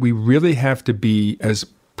said, we really have to be as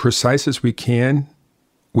precise as we can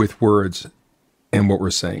with words and what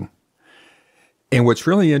we're saying. And what's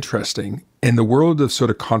really interesting, in the world of sort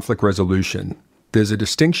of conflict resolution, there's a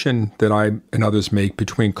distinction that I and others make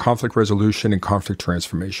between conflict resolution and conflict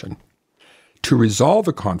transformation. To resolve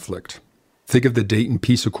a conflict, think of the Dayton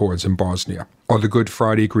Peace Accords in Bosnia, or the Good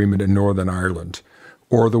Friday Agreement in Northern Ireland,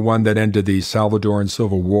 or the one that ended the Salvadoran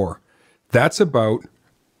Civil War. That's about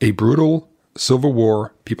a brutal civil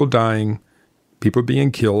war, people dying, people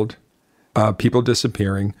being killed, people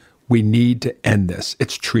disappearing. We need to end this.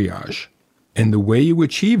 It's triage. And the way you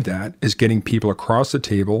achieve that is getting people across the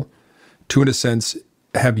table to, in a sense,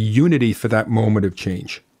 have unity for that moment of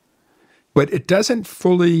change. But it doesn't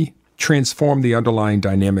fully transform the underlying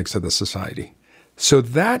dynamics of the society. So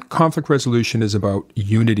that conflict resolution is about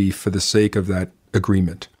unity for the sake of that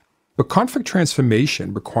agreement. But conflict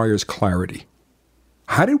transformation requires clarity.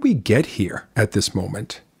 How did we get here at this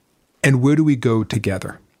moment? And where do we go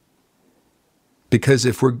together? Because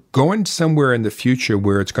if we're going somewhere in the future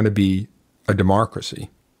where it's going to be a democracy,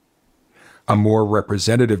 a more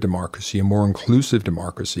representative democracy, a more inclusive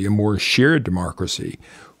democracy, a more shared democracy,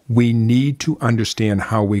 we need to understand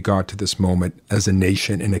how we got to this moment as a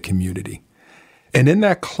nation and a community. And in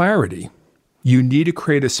that clarity, you need to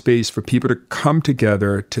create a space for people to come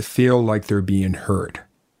together to feel like they're being heard.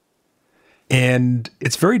 And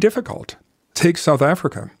it's very difficult. Take South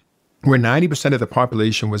Africa, where 90% of the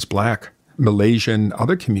population was Black, Malaysian,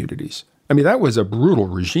 other communities. I mean, that was a brutal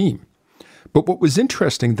regime. But what was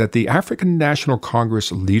interesting that the African National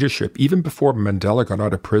Congress leadership, even before Mandela got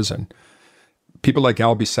out of prison, people like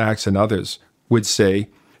Albie Sachs and others would say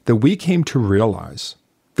that we came to realize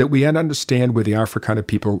that we had to understand where the Afrikaner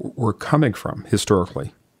people were coming from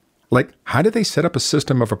historically. Like, how did they set up a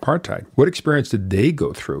system of apartheid? What experience did they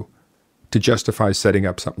go through to justify setting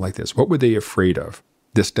up something like this? What were they afraid of?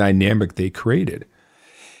 This dynamic they created.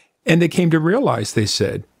 And they came to realize, they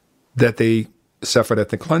said, that they suffered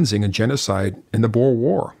ethnic cleansing and genocide in the Boer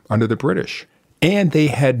War under the British. And they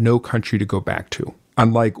had no country to go back to,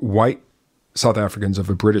 unlike white South Africans of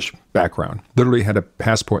a British background, literally had a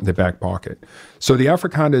passport in their back pocket. So the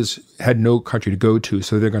Afrikaners had no country to go to,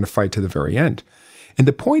 so they're going to fight to the very end. And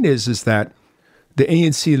the point is that the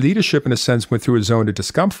ANC leadership, in a sense, went through a zone of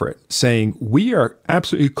discomfort, saying, we are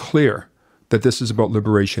absolutely clear that this is about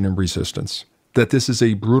liberation and resistance, that this is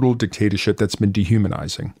a brutal dictatorship that's been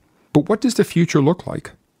dehumanizing. But what does the future look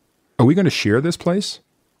like? Are we going to share this place,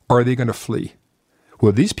 or are they going to flee?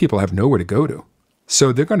 Well, these people have nowhere to go to.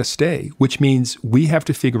 So they're going to stay, which means we have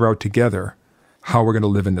to figure out together how we're going to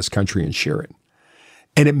live in this country and share it.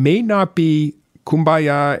 And it may not be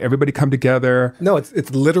kumbaya, everybody come together. No, it's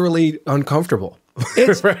literally uncomfortable.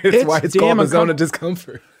 It's, right? It's why it's called a zone of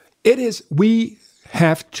discomfort. It is. We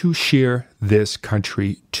have to share this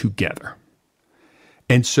country together.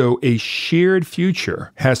 And so a shared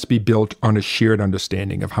future has to be built on a shared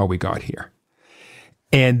understanding of how we got here.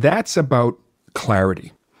 And that's about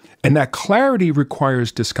clarity. And that clarity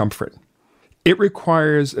requires discomfort. It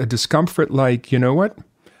requires a discomfort like, you know what?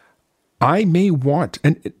 I may want,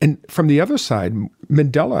 and from the other side,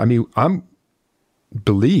 Mandela, I mean, I'm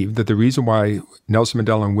believe that the reason why Nelson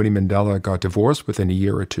Mandela and Winnie Mandela got divorced within a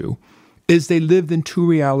year or two is they lived in two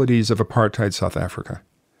realities of apartheid South Africa.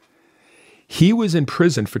 He was in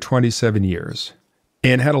prison for 27 years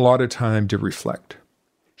and had a lot of time to reflect.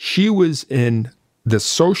 She was in the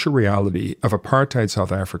social reality of apartheid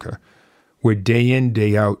South Africa, where day in,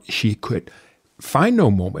 day out, she could find no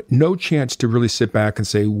moment, no chance to really sit back and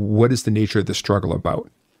say, what is the nature of the struggle about?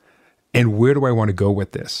 And where do I want to go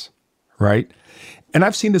with this, right? And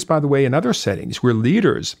I've seen this, by the way, in other settings where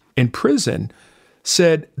leaders in prison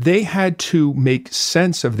said they had to make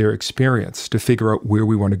sense of their experience to figure out where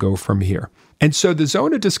we want to go from here. And so the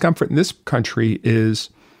zone of discomfort in this country is,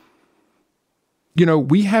 you know,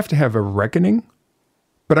 we have to have a reckoning,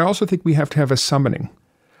 but I also think we have to have a summoning.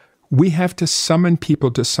 We have to summon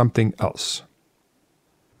people to something else.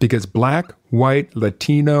 Because Black, white,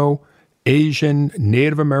 Latino, Asian,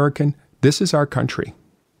 Native American, this is our country.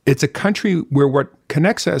 It's a country where what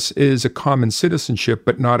connects us is a common citizenship,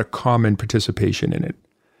 but not a common participation in it.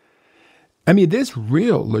 I mean, there's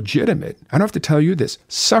real, legitimate, I don't have to tell you this,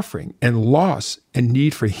 suffering and loss and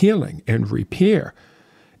need for healing and repair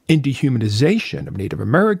and dehumanization of Native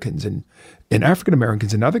Americans and African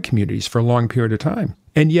Americans and other communities for a long period of time.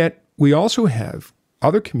 And yet we also have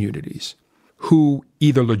other communities who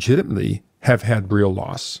either legitimately have had real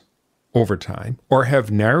loss over time or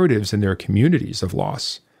have narratives in their communities of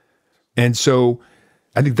loss. And so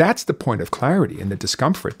I think that's the point of clarity and the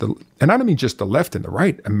discomfort. And I don't mean just the left and the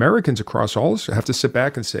right. Americans across all have to sit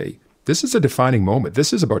back and say, this is a defining moment.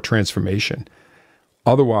 This is about transformation.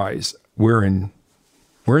 Otherwise, we're in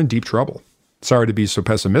deep trouble. Sorry to be so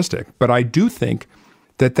pessimistic, but I do think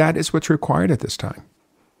that that is what's required at this time.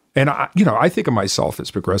 And I think of myself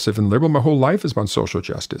as progressive and liberal. My whole life is about social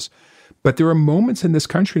justice. But there are moments in this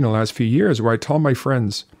country in the last few years where I tell my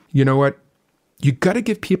friends, you know what? You got to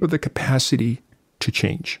give people the capacity to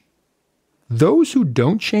change. Those who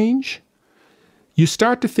don't change, you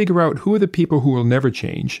start to figure out who are the people who will never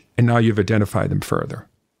change, and now you've identified them further.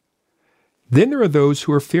 Then there are those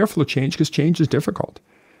who are fearful of change because change is difficult.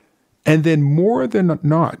 And then more than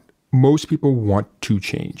not, most people want to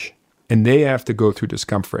change, and they have to go through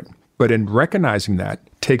discomfort. But in recognizing that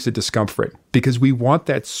takes a discomfort because we want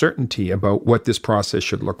that certainty about what this process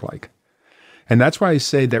should look like. And that's why I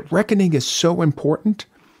say that reckoning is so important,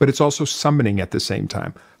 but it's also summoning at the same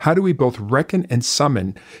time. How do we both reckon and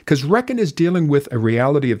summon? Because reckon is dealing with a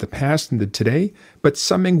reality of the past and the today, but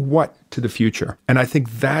summoning what to the future? And I think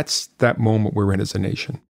that's that moment we're in as a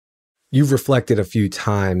nation. You've reflected a few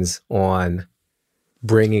times on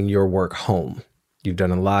bringing your work home. You've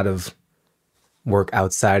done a lot of work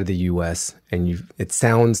outside of the U.S., and it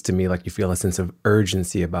sounds to me like you feel a sense of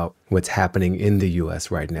urgency about what's happening in the U.S.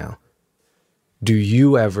 right now. Do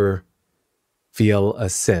you ever feel a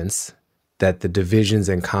sense that the divisions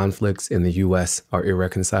and conflicts in the U.S. are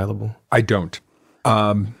irreconcilable? I don't.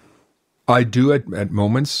 I do at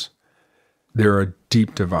moments. There are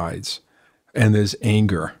deep divides, and there's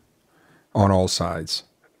anger on all sides.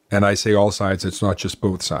 And I say all sides, it's not just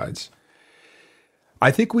both sides. I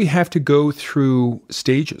think we have to go through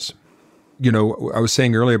stages. You know, I was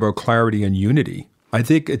saying earlier about clarity and unity. I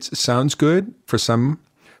think it sounds good for some,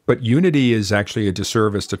 but unity is actually a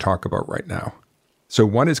disservice to talk about right now. So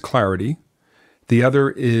one is clarity. The other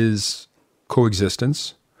is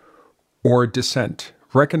coexistence or dissent.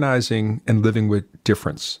 Recognizing and living with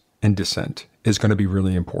difference and dissent is going to be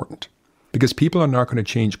really important because people are not going to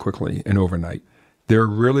change quickly and overnight. There are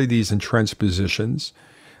really these entrenched positions.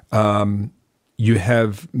 You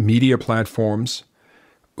have media platforms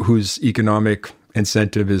whose economic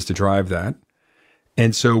incentive is to drive that.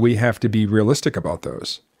 And so we have to be realistic about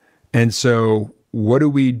those. And so what do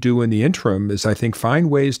we do in the interim is, I think, find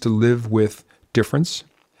ways to live with difference.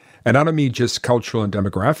 And I don't mean just cultural and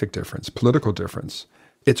demographic difference, political difference.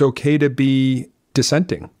 It's okay to be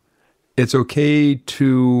dissenting. It's okay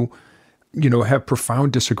to, have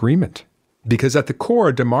profound disagreement. Because at the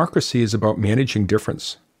core, democracy is about managing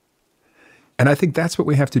difference. And I think that's what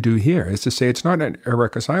we have to do here, is to say it's not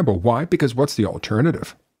irreconcilable. Why? Because what's the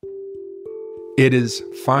alternative? It is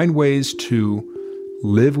find ways to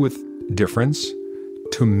live with difference,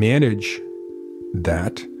 to manage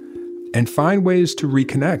that, and find ways to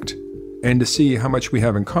reconnect and to see how much we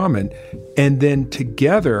have in common, and then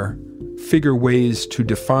together figure ways to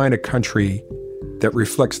define a country that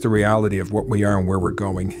reflects the reality of what we are and where we're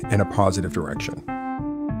going in a positive direction.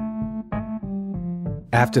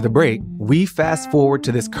 After the break, we fast forward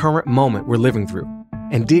to this current moment we're living through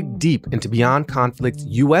and dig deep into Beyond Conflict's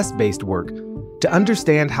U.S.-based work to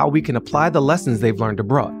understand how we can apply the lessons they've learned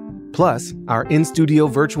abroad. Plus, our in-studio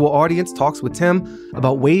virtual audience talks with Tim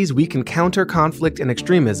about ways we can counter conflict and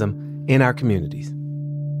extremism in our communities.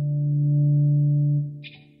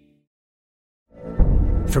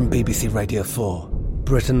 From BBC Radio 4,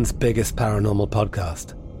 Britain's biggest paranormal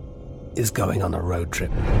podcast is going on a road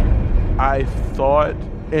trip. I thought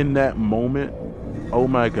in that moment, oh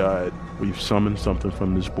my God, we've summoned something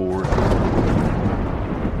from this board.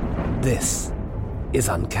 This is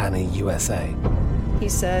Uncanny USA. He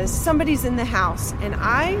says, somebody's in the house, and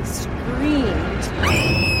I screamed.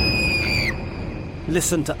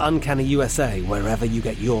 Listen to Uncanny USA wherever you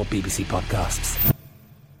get your BBC podcasts,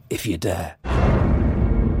 if you dare.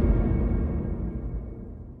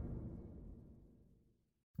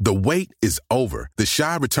 The wait is over. The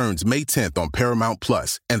Chi returns May 10th on Paramount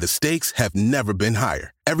Plus, and the stakes have never been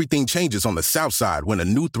higher. Everything changes on the South Side when a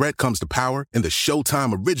new threat comes to power in the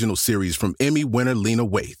Showtime original series from Emmy winner Lena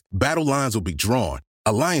Waithe. Battle lines will be drawn,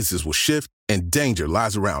 alliances will shift, and danger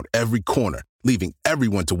lies around every corner, leaving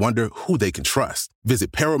everyone to wonder who they can trust.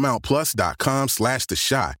 Visit ParamountPlus.com/The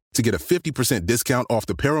Chi to get a 50% discount off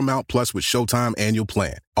the Paramount Plus with Showtime annual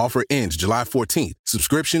plan. Offer ends July 14th.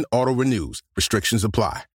 Subscription auto-renews. Restrictions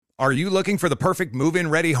apply. Are you looking for the perfect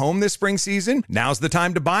move-in ready home this spring season? Now's the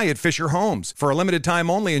time to buy at Fisher Homes. For a limited time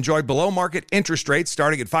only, enjoy below-market interest rates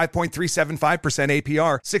starting at 5.375%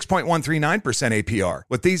 APR, 6.139% APR.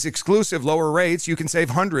 With these exclusive lower rates, you can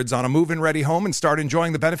save hundreds on a move-in ready home and start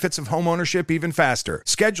enjoying the benefits of homeownership even faster.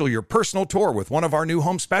 Schedule your personal tour with one of our new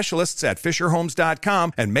home specialists at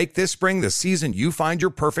FisherHomes.com and make this spring the season you find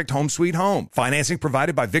your perfect home sweet home. Financing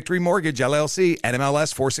provided by Victory Mortgage, LLC,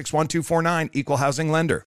 NMLS 461249, Equal Housing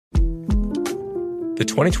Lender. The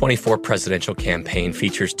 2024 presidential campaign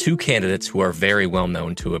features two candidates who are very well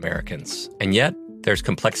known to Americans. And yet, There's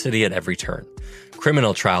complexity at every turn.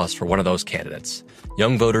 Criminal trials for one of those candidates.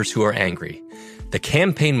 Young voters who are angry. The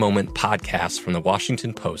Campaign Moment podcast from the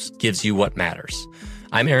Washington Post gives you what matters.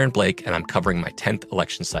 I'm Aaron Blake, and I'm covering my 10th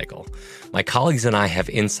election cycle. My colleagues and I have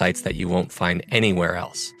insights that you won't find anywhere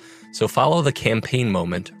else. So follow the Campaign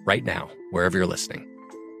Moment right now, wherever you're listening.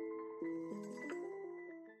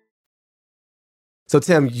 So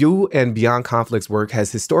Tim, you and Beyond Conflict's work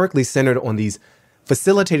has historically centered on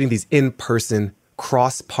facilitating these in-person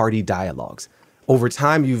cross-party dialogues. Over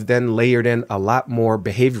time, you've then layered in a lot more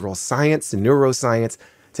behavioral science and neuroscience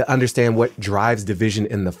to understand what drives division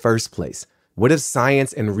in the first place. What have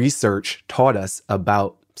science and research taught us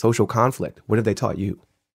about social conflict? What have they taught you?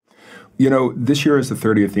 You know, this year is the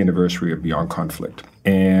 30th anniversary of Beyond Conflict.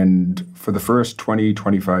 And for the first 20,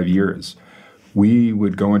 25 years, we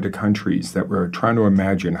would go into countries that were trying to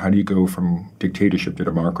imagine how do you go from dictatorship to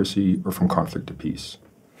democracy or from conflict to peace.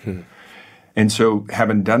 And so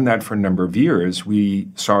having done that for a number of years, we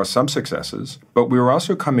saw some successes, but we were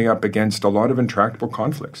also coming up against a lot of intractable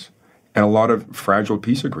conflicts and a lot of fragile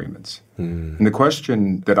peace agreements. And the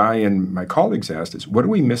question that I and my colleagues asked is, what are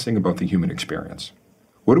we missing about the human experience?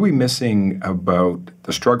 What are we missing about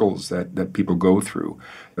the struggles that people go through?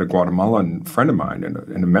 A Guatemalan friend of mine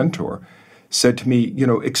and a mentor said to me, you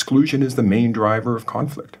know, exclusion is the main driver of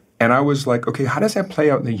conflict. And I was like, okay, how does that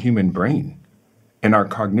play out in the human brain, in our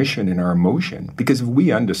cognition, in our emotion? Because if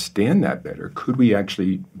we understand that better, could we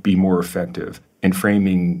actually be more effective in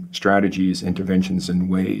framing strategies, interventions, and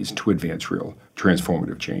ways to advance real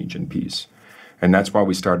transformative change and peace? And that's why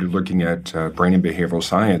we started looking at brain and behavioral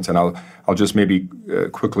science. And I'll just maybe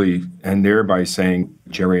quickly end there by saying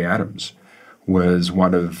Jerry Adams was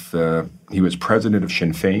he was president of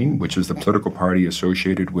Sinn Féin, which is the political party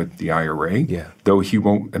associated with the IRA. Yeah. Though he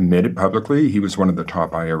won't admit it publicly, he was one of the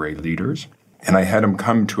top IRA leaders. And I had him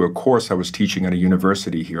come to a course I was teaching at a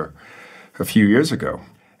university here a few years ago.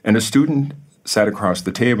 And a student sat across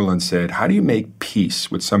the table and said, how do you make peace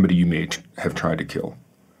with somebody you may have tried to kill?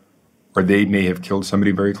 Or they may have killed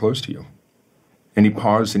somebody very close to you. And he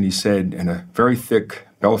paused and he said, in a very thick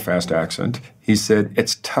Belfast accent, he said,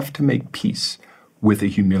 it's tough to make peace with a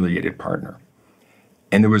humiliated partner.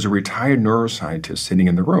 And there was a retired neuroscientist sitting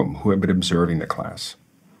in the room who had been observing the class.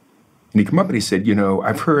 And he came up and he said, you know,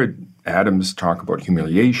 I've heard Adams talk about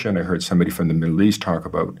humiliation. I heard somebody from the Middle East talk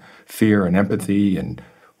about fear and empathy and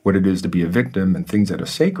what it is to be a victim and things that are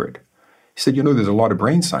sacred. He said, you know, there's a lot of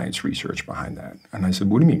brain science research behind that. And I said,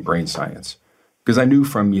 what do you mean brain science? Because I knew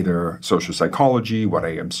from either social psychology, what I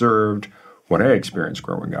observed, what I experienced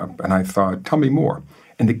growing up. And I thought, tell me more.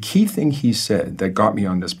 And the key thing he said that got me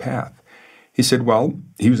on this path, he said, well,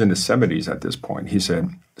 he was in his 70s at this point. He said,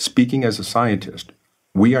 speaking as a scientist,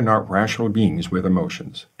 we are not rational beings with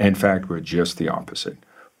emotions. In fact, we're just the opposite.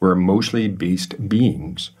 We're emotionally based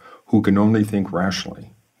beings who can only think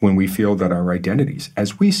rationally when we feel that our identities,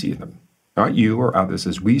 as we see them, not you or others,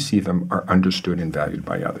 as we see them, are understood and valued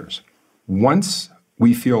by others. Once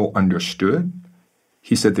we feel understood,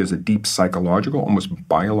 he said there's a deep psychological, almost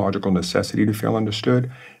biological necessity to feel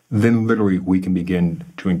understood, then literally we can begin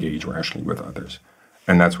to engage rationally with others.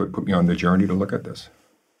 And that's what put me on the journey to look at this.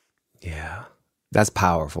 Yeah, that's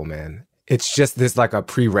powerful, man. It's just this like a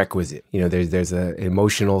prerequisite. You know, there's a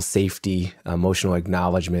emotional safety, emotional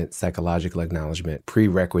acknowledgement, psychological acknowledgement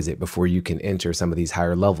prerequisite before you can enter some of these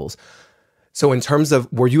higher levels. So in terms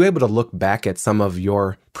of, were you able to look back at some of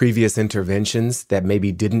your previous interventions that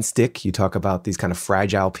maybe didn't stick? You talk about these kind of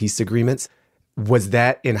fragile peace agreements. Was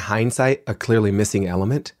that, in hindsight, a clearly missing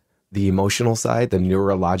element? The emotional side, the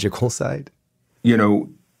neurological side? You know,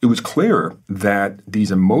 it was clear that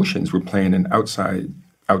these emotions were playing an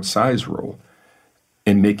outsized role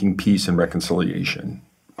in making peace and reconciliation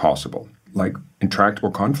possible. Like intractable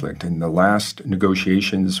conflict in the last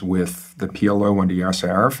negotiations with the PLO under Yasser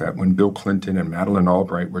Arafat, when Bill Clinton and Madeleine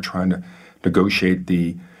Albright were trying to negotiate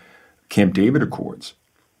the Camp David Accords,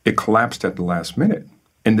 it collapsed at the last minute.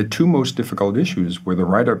 And the two most difficult issues were the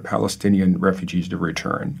right of Palestinian refugees to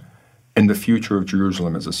return and the future of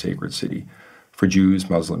Jerusalem as a sacred city for Jews,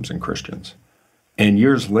 Muslims, and Christians. And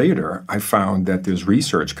years later, I found that there's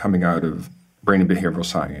research coming out of brain and behavioral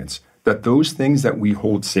science that those things that we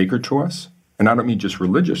hold sacred to us, and I don't mean just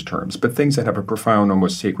religious terms, but things that have a profound,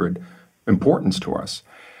 almost sacred importance to us,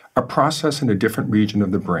 are processed in a different region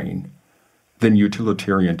of the brain than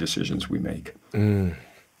utilitarian decisions we make. And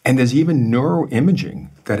there's even neuroimaging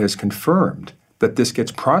that has confirmed that this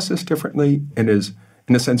gets processed differently and is,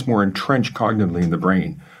 in a sense, more entrenched cognitively in the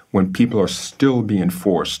brain when people are still being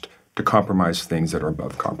forced to compromise things that are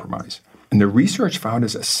above compromise. And the research found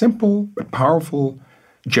is a simple but powerful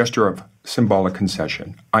gesture of symbolic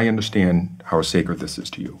concession, I understand how sacred this is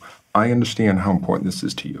to you, I understand how important this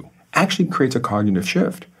is to you, actually creates a cognitive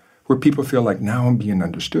shift where people feel like, now I'm being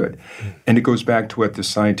understood. And it goes back to what the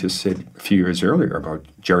scientist said a few years earlier about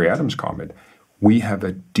Jerry Adams' comment. We have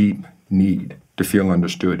a deep need to feel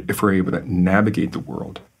understood if we're able to navigate the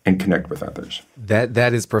world and connect with others.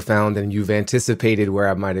 That is profound, and you've anticipated where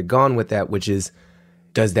I might have gone with that, which is,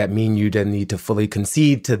 does that mean you then need to fully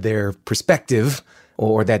concede to their perspective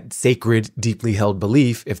or that sacred, deeply held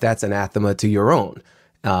belief if that's anathema to your own?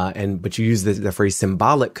 But you use the phrase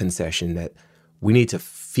symbolic concession, that we need to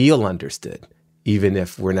feel understood, even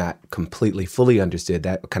if we're not completely fully understood.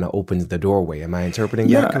 That kind of opens the doorway. Am I interpreting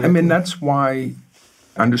that correctly? Yeah, I mean, that's why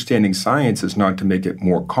understanding science is not to make it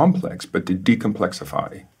more complex, but to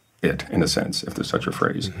decomplexify it, in a sense, if there's such a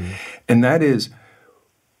phrase. Mm-hmm. And that is,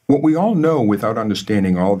 what we all know without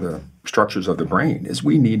understanding all the structures of the brain is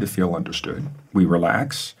we need to feel understood. We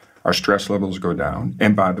relax, our stress levels go down,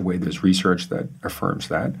 and by the way, there's research that affirms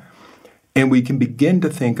that. And we can begin to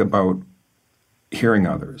think about hearing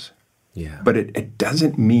others. Yeah. But it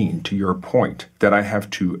doesn't mean, to your point, that I have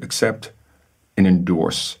to accept and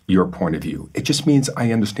endorse your point of view. It just means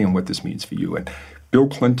I understand what this means for you. And Bill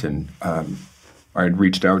Clinton, I had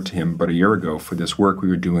reached out to him about a year ago for this work we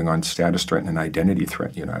were doing on status threat and identity threat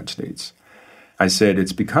in the United States. I said,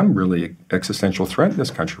 it's become really an existential threat in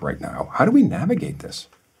this country right now. How do we navigate this?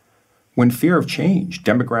 When fear of change,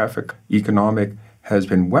 demographic, economic, has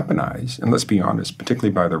been weaponized, and let's be honest,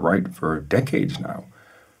 particularly by the right for decades now,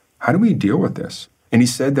 how do we deal with this? And he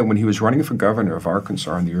said that when he was running for governor of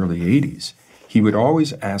Arkansas in the early 80s, he would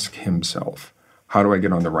always ask himself, how do I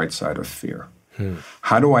get on the right side of fear?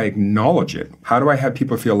 How do I acknowledge it? How do I have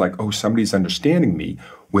people feel like, oh, somebody's understanding me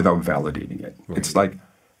without validating it? Right. It's like,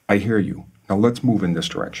 I hear you. Now let's move in this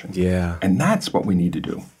direction. Yeah. And that's what we need to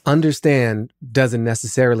do. Understand doesn't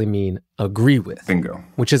necessarily mean agree with. Bingo.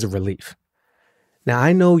 Which is a relief. Now,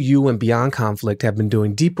 I know you and Beyond Conflict have been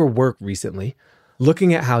doing deeper work recently,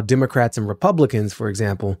 looking at how Democrats and Republicans, for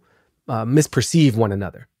example, misperceive one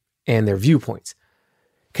another and their viewpoints.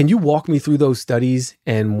 Can you walk me through those studies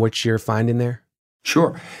and what you're finding there?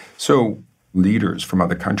 Sure. So leaders from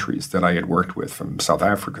other countries that I had worked with, from South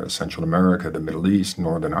Africa, Central America, the Middle East,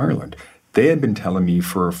 Northern Ireland, they had been telling me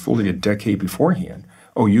for fully a decade beforehand,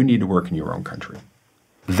 oh, you need to work in your own country.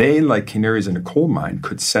 They, like canaries in a coal mine,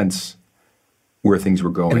 could sense where things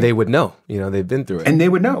were going. And they would know. They've been through it. And they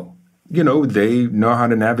would know. They know how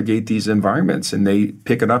to navigate these environments, and they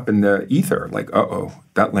pick it up in the ether, like, uh-oh,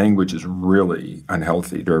 that language is really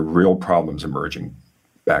unhealthy. There are real problems emerging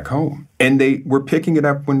back home. And they were picking it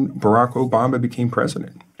up when Barack Obama became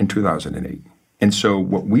president in 2008. And so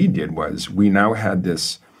what we did was we now had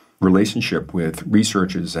this relationship with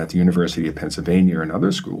researchers at the University of Pennsylvania and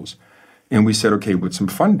other schools. And we said, okay, with some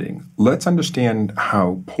funding, let's understand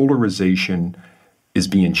how polarization is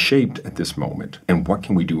being shaped at this moment, and what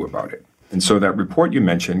can we do about it? And so that report you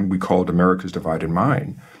mentioned, we called America's Divided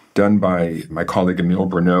Mind, done by my colleague Emile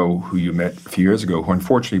Bruneau, who you met a few years ago, who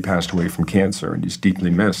unfortunately passed away from cancer and is deeply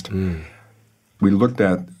missed. We looked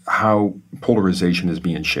at how polarization is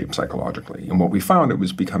being shaped psychologically, and what we found, it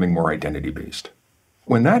was becoming more identity-based.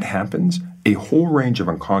 When that happens, a whole range of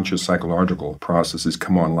unconscious psychological processes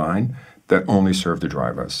come online that only serve to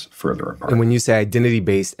drive us further apart. And when you say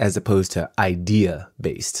identity-based as opposed to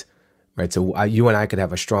idea-based, right? So you and I could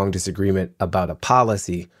have a strong disagreement about a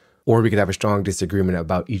policy, or we could have a strong disagreement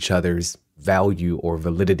about each other's value or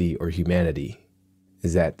validity or humanity.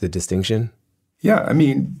 Is that the distinction? Yeah, I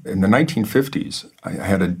mean, in the 1950s, I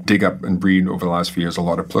had to dig up and read over the last few years a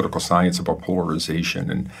lot of political science about polarization.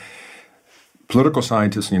 And political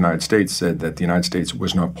scientists in the United States said that the United States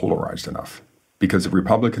was not polarized enough, because the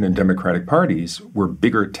Republican and Democratic parties were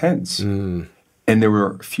bigger tents, and there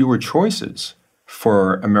were fewer choices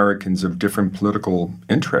for Americans of different political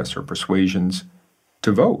interests or persuasions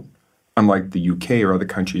to vote, unlike the UK or other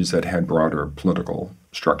countries that had broader political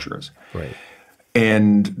structures. Right.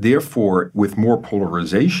 And therefore, with more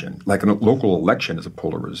polarization, like a local election is a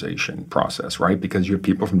polarization process, right? Because you have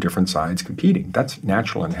people from different sides competing. That's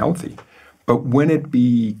natural and healthy. But when it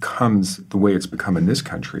becomes the way it's become in this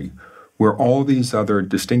country, where all these other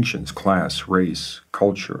distinctions, class, race,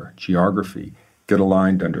 culture, geography, get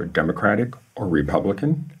aligned under Democratic or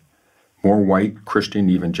Republican. More white Christian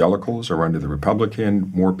evangelicals are under the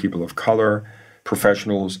Republican, more people of color,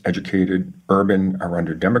 professionals, educated, urban are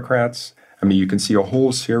under Democrats. I mean, you can see a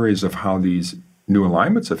whole series of how these new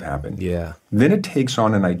alignments have happened. Yeah. Then it takes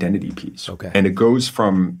on an identity piece. Okay. And it goes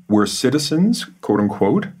from we're citizens, quote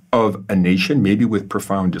unquote, of a nation, maybe with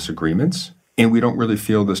profound disagreements, and we don't really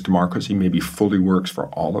feel this democracy maybe fully works for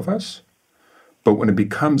all of us. But when it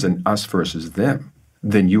becomes an us versus them,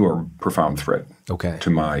 then you are a profound threat to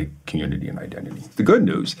my community and identity. The good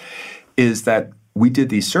news is that we did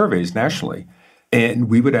these surveys nationally, and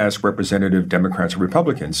we would ask representative Democrats and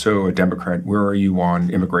Republicans, so a Democrat, where are you on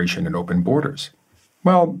immigration and open borders?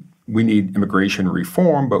 Well, we need immigration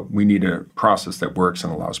reform, but we need a process that works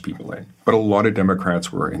and allows people in. But a lot of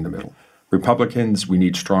Democrats were in the middle. Republicans, we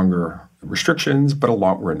need stronger restrictions, but a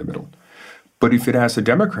lot were in the middle. But if you'd ask a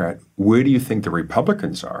Democrat, where do you think the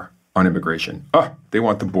Republicans are on immigration? They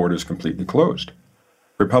want the borders completely closed.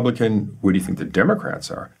 Republican, where do you think the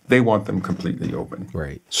Democrats are? They want them completely open.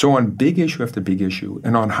 Right. So on big issue after big issue,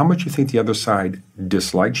 and on how much you think the other side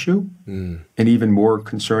dislikes you, and even more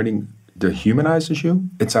concerning, dehumanizes you,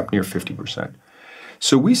 it's up near 50%.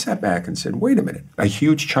 So we sat back and said, wait a minute, a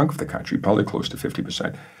huge chunk of the country, probably close to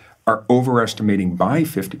 50%, are overestimating by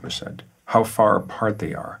 50% how far apart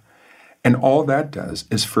they are. And all that does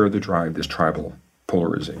is further drive this tribal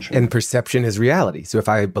polarization. And perception is reality. So if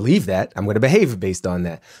I believe that, I'm going to behave based on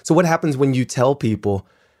that. So what happens when you tell people,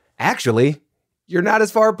 actually, you're not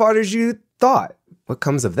as far apart as you thought? What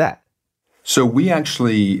comes of that? So we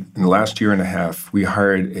actually, in the last year and a half, we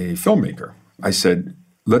hired a filmmaker. I said,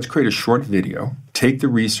 let's create a short video, take the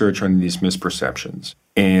research on these misperceptions,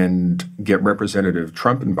 and get Representative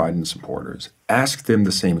Trump and Biden supporters, ask them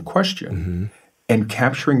the same question, and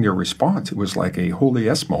capturing their response. It was like a holy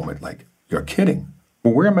yes moment, like, you're kidding.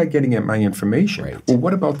 Well, where am I getting at my information? Right. Well,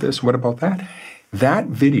 what about this? What about that? That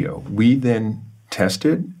video, we then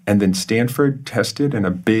tested, and then Stanford tested in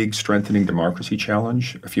a big Strengthening Democracy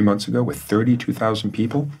Challenge a few months ago with 32,000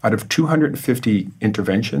 people. Out of 250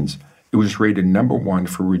 interventions, it was rated #1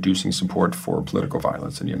 for reducing support for political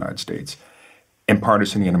violence in the United States and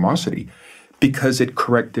partisan animosity because it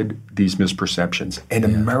corrected these misperceptions. And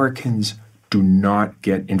Americans do not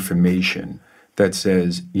get information that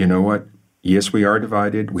says, you know what, yes, we are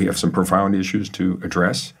divided, we have some profound issues to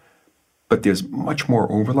address, but there's much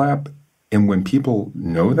more overlap. And when people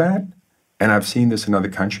know that, and I've seen this in other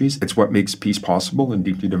countries, it's what makes peace possible in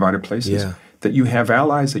deeply divided places, that you have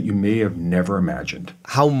allies that you may have never imagined.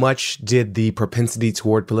 How much did the propensity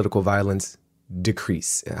toward political violence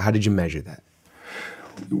decrease? How did you measure that?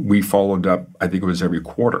 We followed up, I think it was every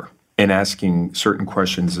quarter, and asking certain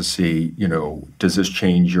questions to see, does this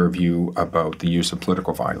change your view about the use of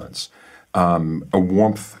political violence? A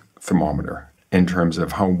warmth thermometer in terms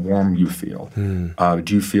of how warm you feel.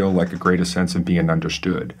 Do you feel like a greater sense of being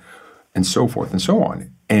understood? And so forth and so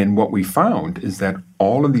on. And what we found is that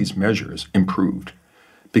all of these measures improved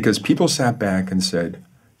because people sat back and said,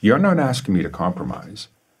 you're not asking me to compromise.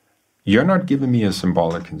 You're not giving me a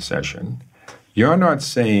symbolic concession. You're not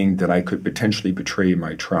saying that I could potentially betray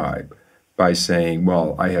my tribe by saying,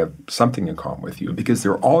 well, I have something in common with you, because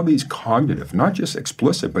there are all these cognitive, not just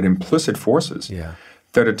explicit, but implicit forces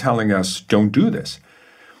that are telling us, don't do this.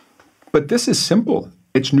 But this is simple.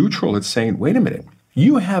 It's neutral. It's saying, wait a minute,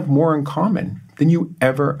 you have more in common than you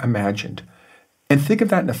ever imagined. And think of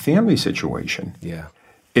that in a family situation.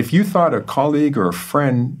 If you thought a colleague or a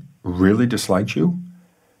friend really disliked you,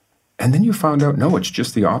 and then you found out, no, it's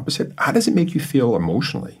just the opposite, how does it make you feel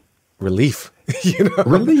emotionally? Relief.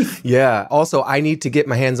 Relief. Yeah. Also, I need to get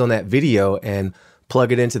my hands on that video and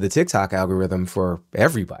plug it into the TikTok algorithm for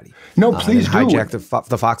everybody. No, please do. Hijack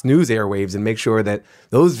the Fox News airwaves and make sure that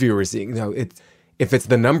those viewers see, if it's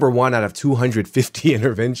the #1 out of 250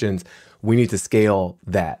 interventions, we need to scale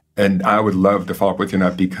that. And I would love to follow up with you on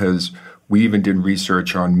that because we even did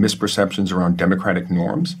research on misperceptions around democratic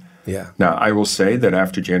norms. Now, I will say that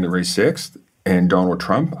after January 6th and Donald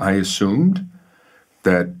Trump, I assumed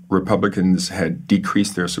that Republicans had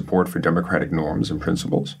decreased their support for democratic norms and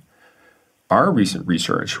principles. Our recent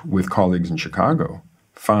research with colleagues in Chicago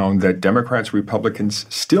found that Democrats and Republicans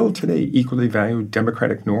still today equally value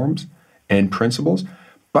democratic norms and principles,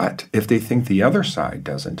 but if they think the other side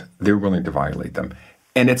doesn't, they're willing to violate them.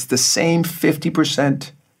 And it's the same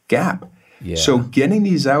 50% gap. So getting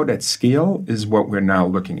these out at scale is what we're now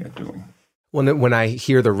looking at doing. When I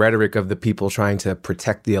hear the rhetoric of the people trying to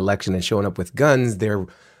protect the election and showing up with guns, their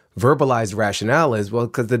verbalized rationale is, well,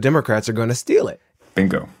 because the Democrats are going to steal it.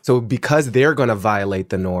 Bingo. So because they're going to violate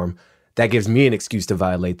the norm, that gives me an excuse to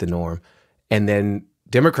violate the norm. And then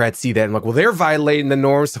Democrats see that and like, well, they're violating the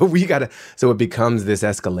norm, so so it becomes this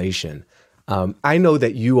escalation. I know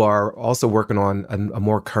that you are also working on a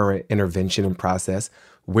more current intervention and process.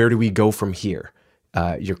 Where do we go from here?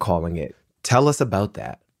 You're calling it. Tell us about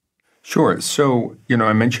that. Sure. So,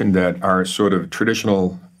 I mentioned that our sort of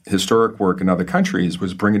traditional historic work in other countries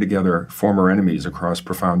was bringing together former enemies across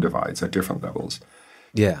profound divides at different levels.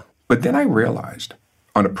 Yeah. But then I realized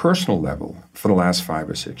on a personal level for the last 5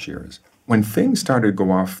 or 6 years, when things started to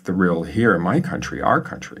go off the rail here in my country, our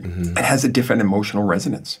country, it has a different emotional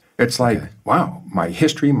resonance. It's like, wow, my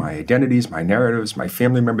history, my identities, my narratives, my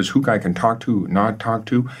family members, who I can talk to, not talk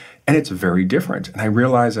to, and it's very different. And I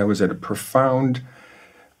realized I was at a profound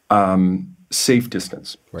safe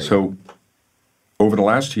distance. Right. So over the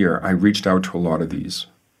last year, I reached out to a lot of these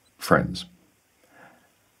friends.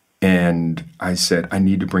 And I said, I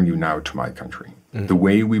need to bring you now to my country. The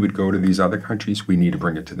way we would go to these other countries, we need to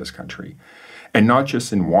bring it to this country. And not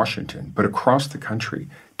just in Washington, but across the country,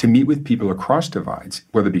 to meet with people across divides,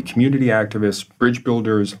 whether it be community activists, bridge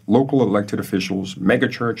builders, local elected officials, mega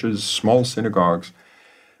churches, small synagogues,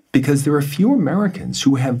 because there are few Americans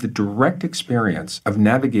who have the direct experience of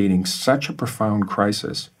navigating such a profound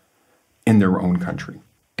crisis in their own country.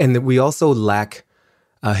 And that we also lack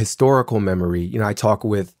a historical memory. You know, I talk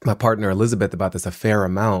with my partner Elizabeth about this a fair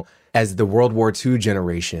amount. As the World War II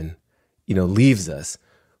generation, you know, leaves us,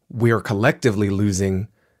 we are collectively losing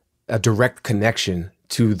a direct connection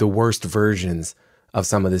to the worst versions of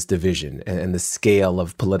some of this division and the scale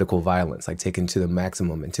of political violence, like taken to the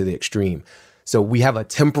maximum and to the extreme. So we have a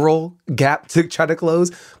temporal gap to try to close,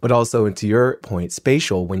 but also, and to your point,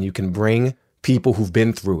 spatial, when you can bring people who've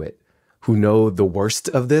been through it, who know the worst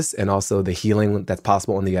of this and also the healing that's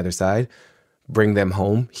possible on the other side, bring them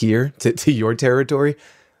home here to your territory.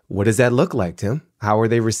 What does that look like, Tim? How are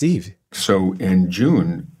they received? So in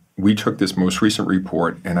June, we took this most recent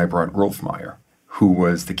report and I brought Rolf Meyer, who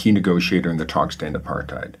was the key negotiator in the talks to end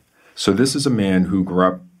apartheid. So this is a man who grew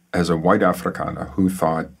up as a white Afrikaner who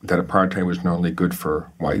thought that apartheid was not only good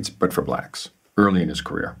for whites, but for blacks early in his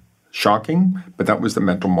career. Shocking, but that was the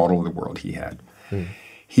mental model of the world he had.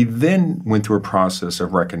 He then went through a process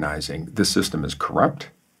of recognizing the system is corrupt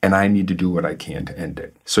and I need to do what I can to end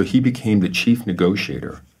it. So he became the chief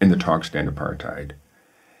negotiator in the talks to end apartheid.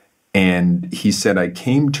 And he said, I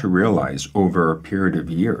came to realize over a period of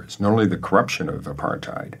years, not only the corruption of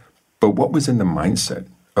apartheid, but what was in the mindset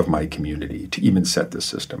of my community to even set this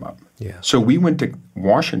system up. Yeah. So we went to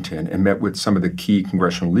Washington and met with some of the key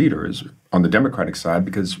congressional leaders on the Democratic side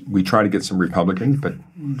because we tried to get some Republicans, but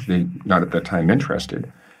they not at that time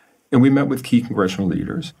interested. And we met with key congressional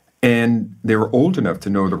leaders, and they were old enough to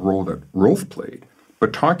know the role that Rolf played.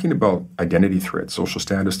 But talking about identity threat, social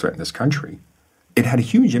status threat in this country, it had a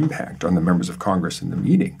huge impact on the members of Congress in the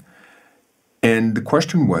meeting. And the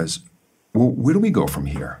question was, well, where do we go from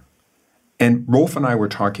here? And Rolf and I were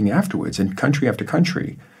talking afterwards, and country after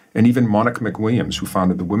country, and even Monica McWilliams, who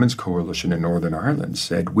founded the Women's Coalition in Northern Ireland,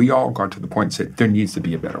 said, we all got to the point and said, there needs to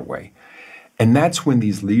be a better way. And that's when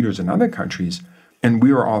these leaders in other countries, and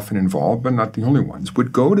we were often involved, but not the only ones,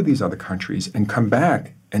 would go to these other countries and come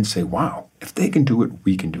back and say, wow, if they can do it,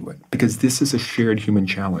 we can do it. Because this is a shared human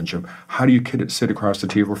challenge of how do you sit across the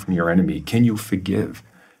table from your enemy? Can you forgive?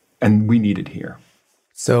 And we need it here.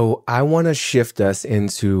 So I want to shift us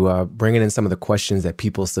into bringing in some of the questions that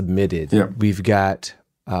people submitted. Yeah. We've got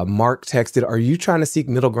Mark texted, are you trying to seek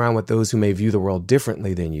middle ground with those who may view the world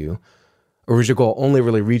differently than you? Or is your goal only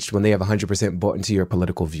really reached when they have 100% bought into your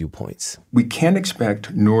political viewpoints? We can't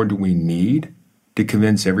expect, nor do we need, to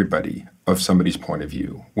convince everybody of somebody's point of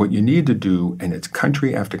view. What you need to do, and it's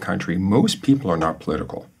country after country, most people are not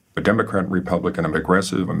political. A Democrat, Republican, a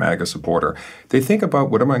progressive, a MAGA supporter. They think about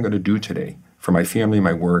what am I going to do today for my family,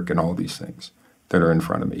 my work, and all these things that are in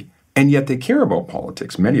front of me. And yet they care about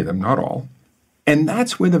politics, many of them, not all. And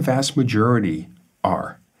that's where the vast majority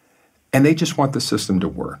are. And they just want the system to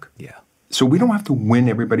work. Yeah. So we don't have to win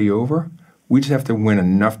everybody over. We just have to win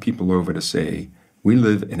enough people over to say, we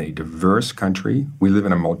live in a diverse country. We live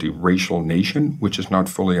in a multiracial nation, which is not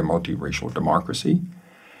fully a multiracial democracy.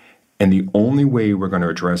 And the only way we're going to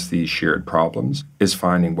address these shared problems is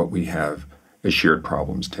finding what we have as shared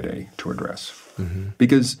problems today to address. Mm-hmm.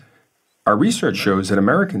 Because our research shows that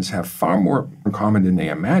Americans have far more in common than they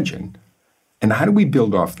imagine. And how do we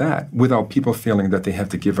build off that without people feeling that they have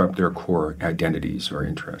to give up their core identities or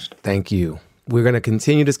interests? Thank you. We're going to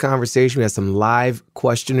continue this conversation. We have some live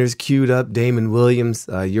questioners queued up. Damon Williams,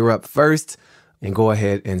 you're up first. And go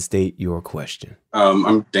ahead and state your question.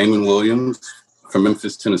 I'm Damon Williams from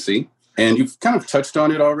Memphis, Tennessee. And you've kind of touched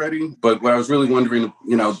on it already. But what I was really wondering,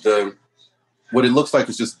 what it looks like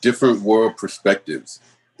is just different world perspectives.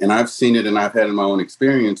 And I've seen it and I've had in my own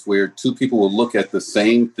experience where two people will look at the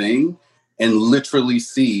same thing and literally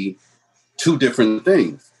see two different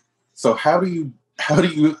things. So how do you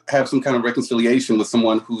have some kind of reconciliation with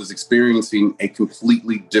someone who is experiencing a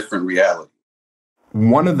completely different reality?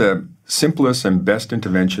 One of the simplest and best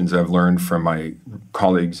interventions I've learned from my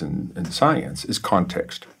colleagues in science is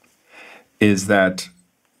context. Is that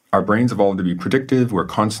Our brains evolved to be predictive. We're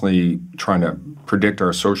constantly trying to predict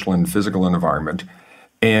our social and physical environment.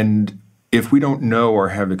 And if we don't know or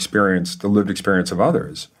have experienced the lived experience of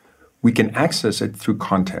others, we can access it through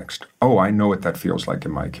context. Oh, I know what that feels like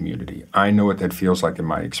in my community. I know what that feels like in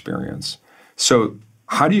my experience. So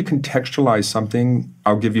how do you contextualize something?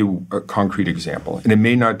 I'll give you a concrete example. And it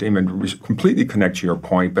may not, Damon, completely connect to your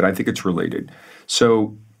point, but I think it's related.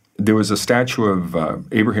 So there was a statue of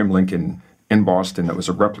Abraham Lincoln in Boston that was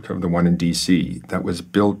a replica of the one in D.C. that was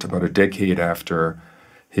built about a decade after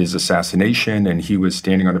his assassination, and he was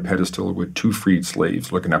standing on a pedestal with 2 freed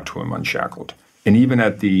slaves looking up to him unshackled. And even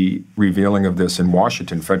at the revealing of this in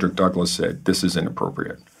Washington, Frederick Douglass said, this is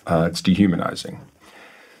inappropriate. It's dehumanizing.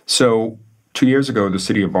 So 2 years ago, the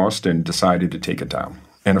city of Boston decided to take it down.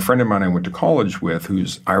 And a friend of mine I went to college with,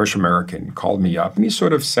 who's Irish-American, called me up, and he's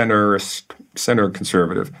sort of center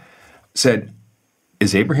conservative, said,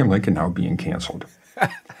 is Abraham Lincoln now being canceled?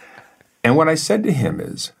 And what I said to him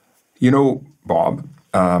is, Bob,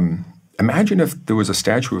 imagine if there was a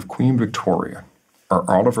statue of Queen Victoria or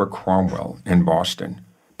Oliver Cromwell in Boston.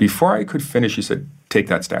 Before I could finish, he said, take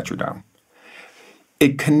that statue down.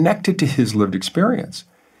 It connected to his lived experience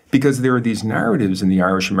because there are these narratives in the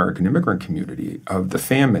Irish-American immigrant community of the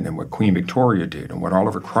famine and what Queen Victoria did and what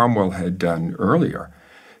Oliver Cromwell had done earlier.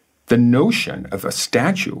 The notion of a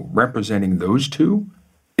statue representing those two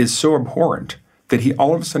is so abhorrent that he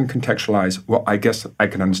all of a sudden contextualized, well, I guess I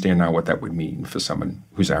can understand now what that would mean for someone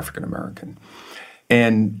who's African-American.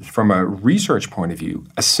 And from a research point of view,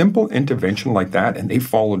 a simple intervention like that, and they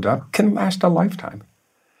followed up, can last a lifetime.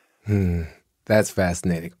 That's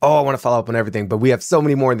fascinating. Oh, I want to follow up on everything, but we have so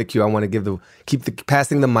many more in the queue. I want to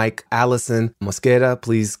passing the mic. Allison Mosqueda,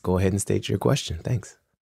 please go ahead and state your question. Thanks.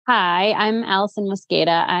 Hi, I'm Allison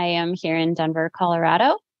Mosqueda. I am here in Denver,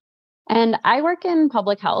 Colorado. And I work in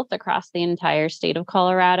public health across the entire state of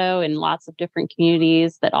Colorado in lots of different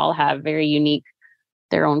communities that all have very unique,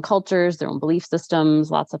 their own cultures, their own belief systems,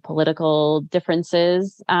 lots of political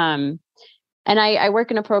differences. And I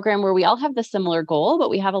work in a program where we all have the similar goal, but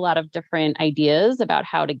we have a lot of different ideas about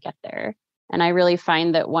how to get there. And I really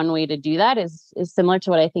find that one way to do that is similar to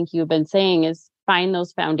what I think you've been saying, is find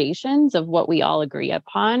those foundations of what we all agree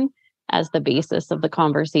upon as the basis of the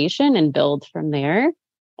conversation and build from there.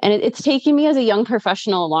 And it's taken me as a young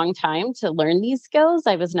professional a long time to learn these skills.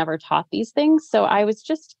 I was never taught these things. So I was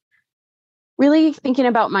just really thinking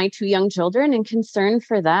about my 2 young children and concerned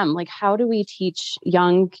for them. Like, how do we teach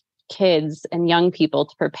young kids and young people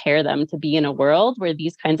to prepare them to be in a world where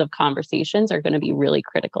these kinds of conversations are going to be really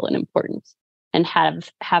critical and important, and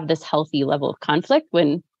have this healthy level of conflict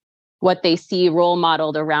when what they see role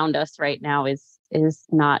modeled around us right now is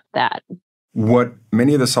not that. What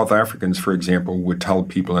many of the South Africans, for example, would tell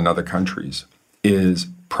people in other countries is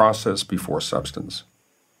process before substance.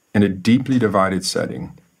 In a deeply divided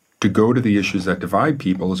setting, to go to the issues that divide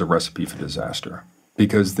people is a recipe for disaster,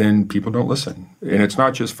 because then people don't listen. And it's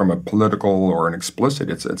not just from a political or an explicit,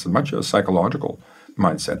 it's much a psychological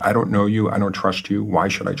mindset. I don't know you, I don't trust you, why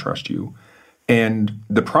should I trust you? And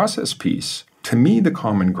the process piece, to me, the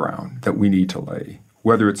common ground that we need to lay,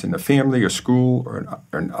 whether it's in the family or school or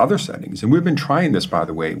in other settings, and we've been trying this, by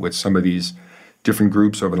the way, with some of these different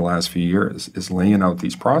groups over the last few years, is laying out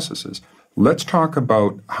these processes. Let's talk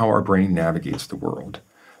about how our brain navigates the world.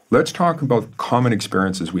 Let's talk about common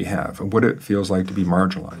experiences we have and what it feels like to be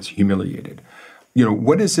marginalized, humiliated.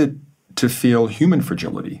 What is it to feel human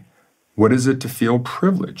fragility? What is it to feel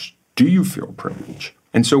privilege? Do you feel privilege?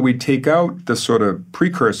 And so we take out the sort of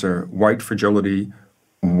precursor, white fragility,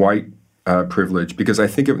 white privilege, because I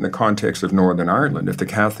think of it in the context of Northern Ireland. If the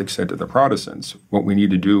Catholics said to the Protestants, what we need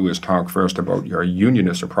to do is talk first about your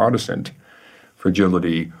Unionist or Protestant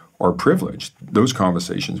fragility or privilege, those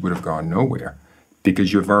conversations would have gone nowhere,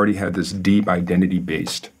 because you've already had this deep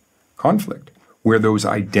identity-based conflict, where those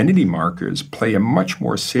identity markers play a much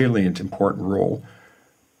more salient, important role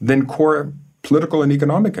than core political and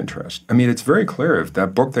economic interest. I mean, it's very clear, if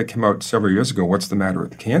that book that came out several years ago, What's the Matter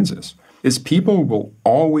with Kansas, is people will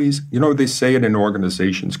always, they say it in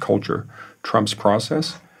organizations, culture trumps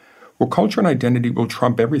process. Well, culture and identity will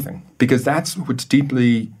trump everything, because that's what's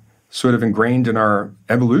deeply sort of ingrained in our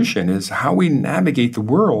evolution, is how we navigate the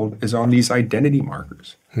world is on these identity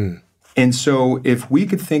markers. And so if we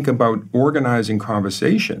could think about organizing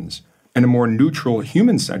conversations in a more neutral,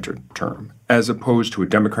 human-centered term, as opposed to a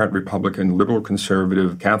Democrat, Republican, liberal,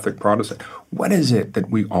 conservative, Catholic, Protestant, what is it that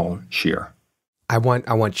we all share? I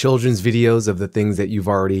want children's videos of the things that you've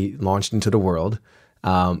already launched into the world.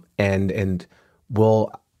 I'll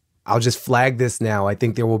just flag this now. I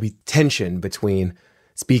think there will be tension between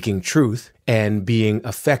speaking truth and being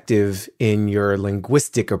effective in your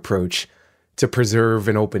linguistic approach to preserve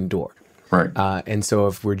an open door. Right. And so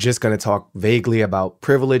if we're just going to talk vaguely about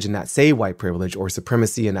privilege and not say white privilege, or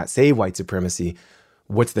supremacy and not say white supremacy,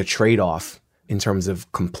 what's the trade-off in terms of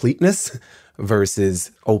completeness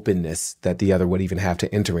versus openness that the other would even have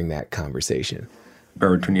to entering that conversation?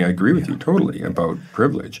 Baratuni, I agree with you totally about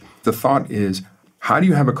privilege. The thought is, how do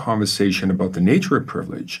you have a conversation about the nature of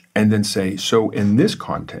privilege and then say, so in this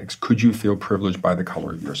context, could you feel privileged by the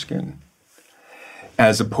color of your skin?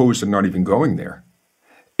 As opposed to not even going there.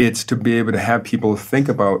 It's to be able to have people think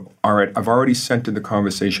about, all right, I've already centered the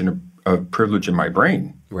conversation of privilege in my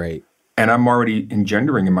brain. Right. And I'm already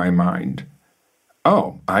engendering in my mind,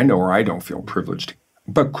 oh, I know where I don't feel privileged,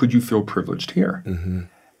 but could you feel privileged here? Mm-hmm.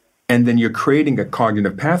 And then you're creating a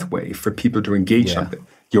cognitive pathway for people to engage something.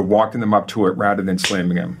 You're walking them up to it rather than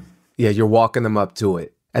slamming them. Yeah, you're walking them up to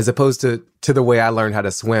it. As opposed to the way I learned how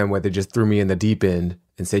to swim, where they just threw me in the deep end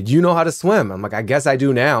and said, you know how to swim. I'm like, I guess I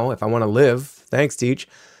do now if I want to live. Thanks, Teach.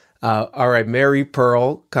 All right, Mary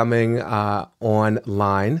Pearl coming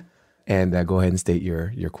online. And go ahead and state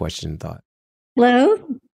your question and thought. Hello,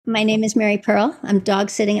 my name is Mary Pearl. I'm dog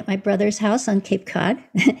sitting at my brother's house on Cape Cod.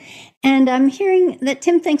 And I'm hearing that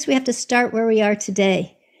Tim thinks we have to start where we are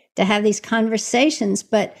today to have these conversations.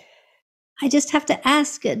 But I just have to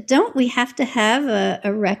ask, don't we have to have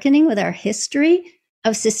a reckoning with our history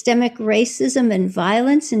of systemic racism and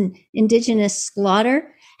violence and indigenous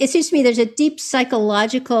slaughter? It seems to me there's a deep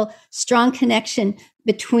psychological, strong connection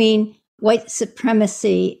between white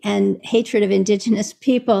supremacy and hatred of indigenous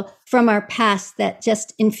people from our past that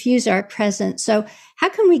just infuse our present. So how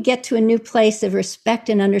can we get to a new place of respect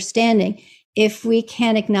and understanding if we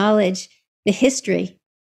can't acknowledge the history?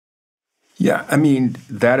 Yeah, I mean,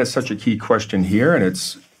 that is such a key question here, and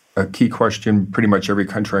it's a key question pretty much every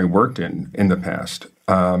country I worked in the past.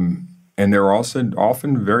 And they're also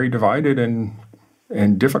often very divided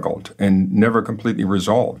and difficult and never completely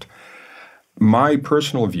resolved. My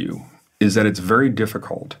personal view is that it's very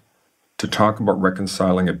difficult to talk about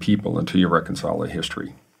reconciling a people until you reconcile a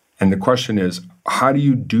history. And the question is, how do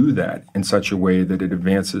you do that in such a way that it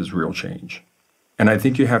advances real change? And I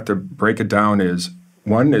think you have to break it down as,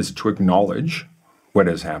 one is to acknowledge what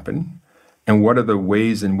has happened, and what are the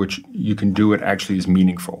ways in which you can do it actually is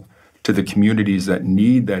meaningful to the communities that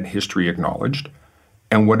need that history acknowledged,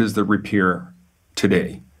 and what is the repair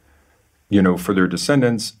today, for their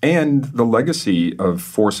descendants, and the legacy of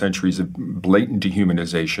 4 centuries of blatant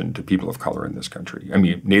dehumanization to people of color in this country. I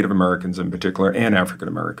mean, Native Americans in particular, and African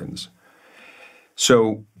Americans.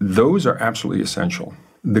 So those are absolutely essential.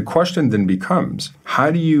 The question then becomes, how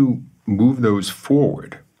do you move those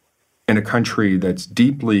forward in a country that's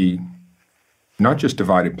deeply not just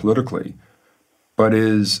divided politically, but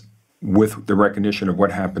is with the recognition of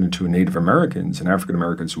what happened to Native Americans and African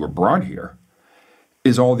Americans who were brought here,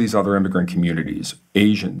 is all these other immigrant communities,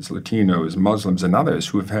 Asians, Latinos, Muslims, and others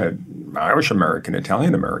who have had Irish American,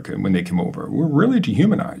 Italian American when they came over, were really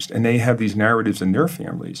dehumanized, and they have these narratives in their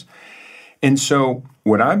families. And so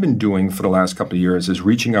what I've been doing for the last couple of years is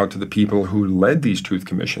reaching out to the people who led these truth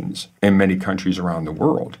commissions in many countries around the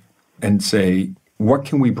world and say, what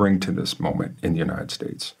can we bring to this moment in the United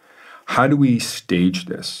States? How do we stage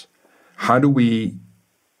this? How do we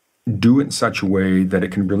do it in such a way that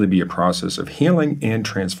it can really be a process of healing and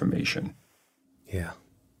transformation? Yeah.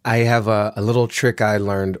 I have a little trick I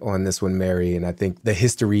learned on this one, Mary, and I think the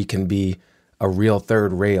history can be a real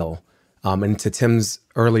third rail. And to Tim's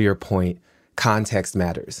earlier point, context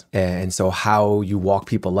matters. And so how you walk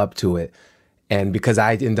people up to it. And because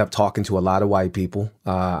I end up talking to a lot of white people,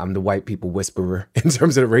 I'm the white people whisperer in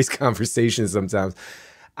terms of the race conversations sometimes.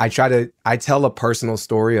 I tell a personal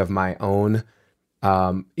story of my own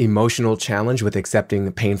emotional challenge with accepting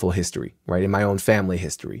the painful history, right? In my own family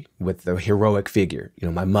history with the heroic figure,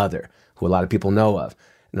 my mother, who a lot of people know of.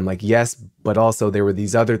 And I'm like, yes, but also there were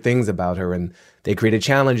these other things about her and they created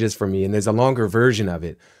challenges for me. And there's a longer version of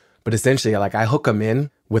it. But essentially, I hook them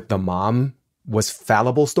in with the mom was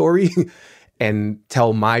fallible story and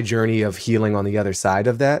tell my journey of healing on the other side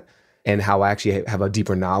of that and how I actually have a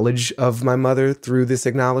deeper knowledge of my mother through this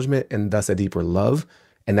acknowledgement and thus a deeper love.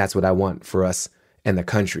 And that's what I want for us and the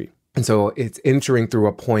country. And so it's entering through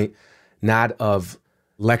a point not of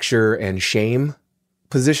lecture and shame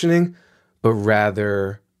positioning, but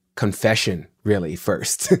rather confession, really,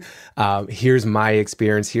 first. Here's my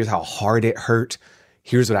experience. Here's how hard it hurt.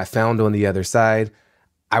 Here's what I found on the other side.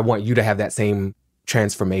 I want you to have that same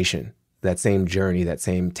transformation, that same journey, that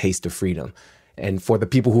same taste of freedom. And for the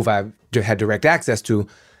people who I've had direct access to,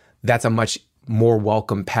 that's a much more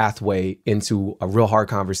welcome pathway into a real hard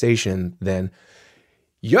conversation than,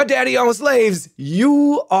 your daddy owned slaves,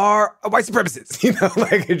 you are a white supremacist.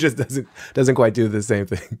 Like it just doesn't quite do the same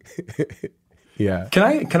thing. Yeah. Can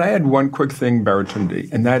I add one quick thing,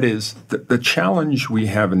 Baratunde? And that is the challenge we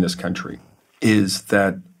have in this country is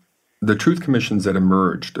that the truth commissions that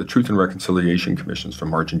emerged, the Truth and Reconciliation Commissions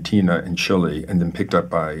from Argentina and Chile, and then picked up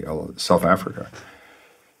by South Africa,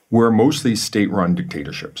 were mostly state-run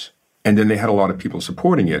dictatorships. And then they had a lot of people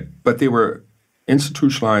supporting it, but they were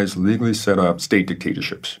institutionalized, legally set up state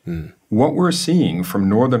dictatorships. What we're seeing from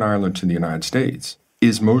Northern Ireland to the United States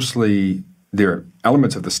is mostly there are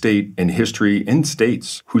elements of the state and history in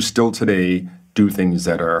states who still today do things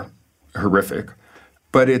that are horrific.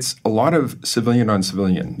 But it's a lot of civilian on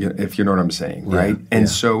civilian, if you know what I'm saying, right? And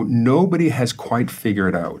so nobody has quite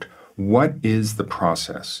figured out what is the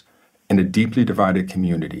process in a deeply divided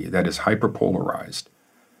community that is hyperpolarized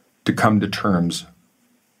to come to terms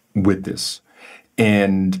with this.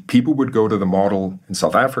 And people would go to the model in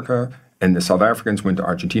South Africa, and the South Africans went to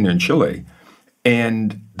Argentina and Chile.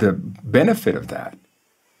 And the benefit of that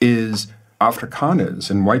is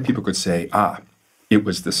Afrikaners and white people could say, it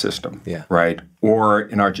was the system, right? Or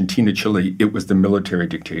in Argentina, Chile, it was the military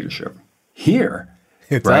dictatorship. Here,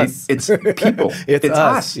 it's right? Us. It's people. It's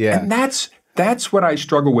us. Yeah. And that's what I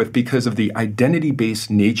struggle with because of the identity-based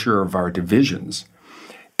nature of our divisions.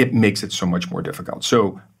 It makes it so much more difficult.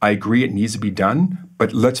 So I agree it needs to be done,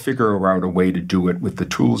 but let's figure out a way to do it with the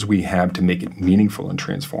tools we have to make it meaningful and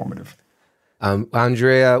transformative.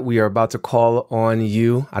 Andrea, we are about to call on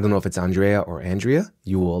you. I don't know if it's Andrea or Andrea.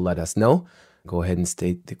 You will let us know. Go ahead and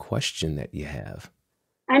state the question that you have.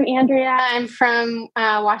 I'm Andrea. I'm from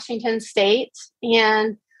Washington State.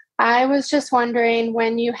 And I was just wondering,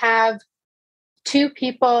 when you have two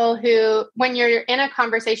people when you're in a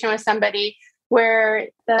conversation with somebody where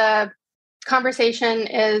the conversation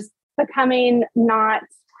is becoming not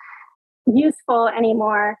useful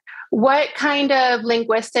anymore, what kind of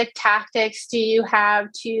linguistic tactics do you have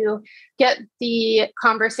to get the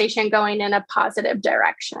conversation going in a positive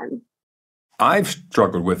direction? I've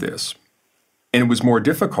struggled with this, and it was more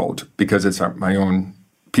difficult because it's my own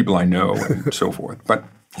people I know and so forth. But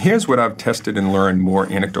here's what I've tested and learned more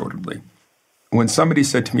anecdotally. When somebody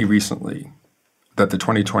said to me recently that the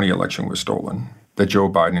 2020 election was stolen, that Joe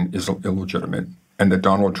Biden is illegitimate, and that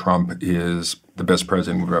Donald Trump is the best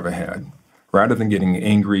president we've ever had, rather than getting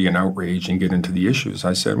angry and outraged and get into the issues,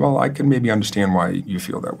 I said, well, I can maybe understand why you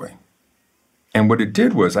feel that way. And what it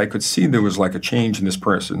did was I could see there was like a change in this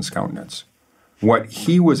person's countenance. What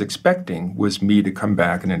he was expecting was me to come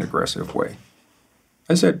back in an aggressive way.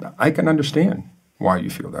 I said, I can understand why you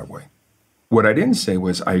feel that way. What I didn't say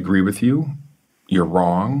was, I agree with you. You're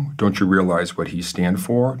wrong. Don't you realize what he stands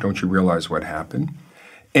for? Don't you realize what happened?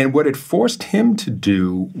 And what it forced him to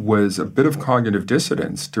do was a bit of cognitive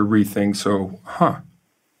dissonance to rethink,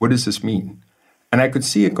 what does this mean? And I could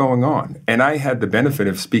see it going on. And I had the benefit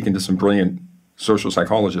of speaking to some brilliant social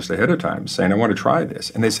psychologists ahead of time saying, I want to try this.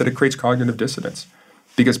 And they said it creates cognitive dissonance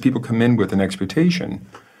because people come in with an expectation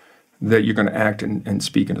that you're going to act and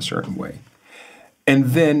speak in a certain way. And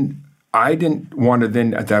then I didn't want to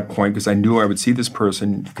then at that point, because I knew I would see this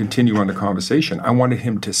person continue on the conversation, I wanted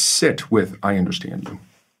him to sit with, I understand you.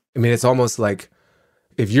 I mean, it's almost like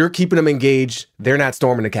if you're keeping them engaged, they're not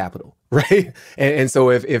storming the Capitol, right? And so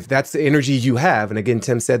if that's the energy you have, and again,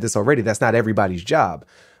 Tim said this already, that's not everybody's job.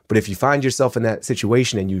 But if you find yourself in that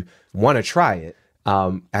situation and you want to try it,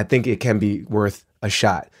 I think it can be worth a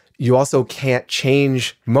shot. You also can't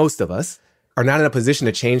change, most of us are not in a position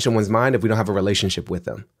to change someone's mind if we don't have a relationship with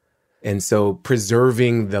them. And so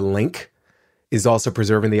preserving the link is also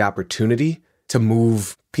preserving the opportunity to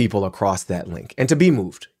move people across that link and to be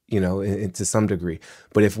moved, to some degree.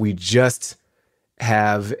 But if we just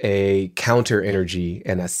have a counter energy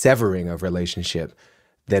and a severing of relationship,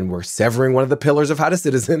 then we're severing one of the pillars of how to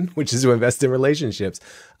citizen, which is to invest in relationships.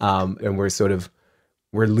 And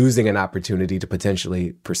we're losing an opportunity to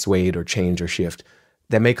potentially persuade or change or shift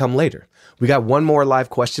that may come later. We got one more live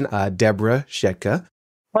question. Deborah Shetka.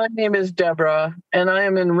 My name is Deborah, and I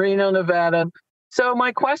am in Reno, Nevada. So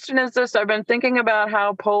my question is this. I've been thinking about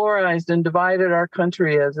how polarized and divided our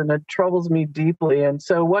country is, and it troubles me deeply. And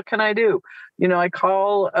so what can I do? I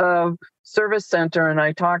call a service center and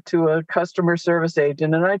I talk to a customer service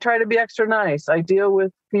agent and I try to be extra nice. I deal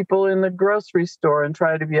with people in the grocery store and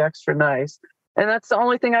try to be extra nice. And that's the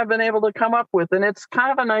only thing I've been able to come up with. And it's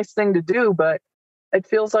kind of a nice thing to do, but it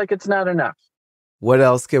feels like it's not enough. What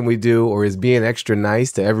else can we do? Or is being extra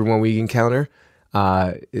nice to everyone we encounter,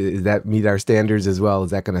 does that meet our standards as well?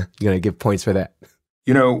 Is that gonna give points for that?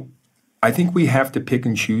 I think we have to pick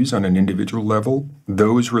and choose on an individual level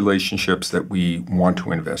those relationships that we want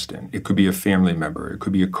to invest in. It could be a family member. It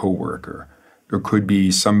could be a coworker. It could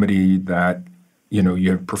be somebody that,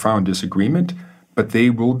 you have profound disagreement, but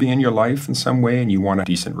they will be in your life in some way and you want a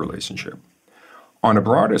decent relationship. On a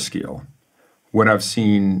broader scale, what I've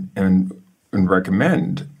seen and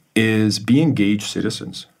recommend is be engaged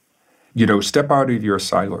citizens. Step out of your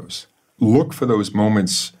silos. Look for those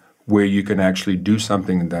moments where you can actually do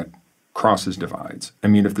something that crosses divides. I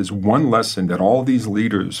mean, if there's one lesson that all these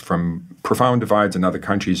leaders from profound divides in other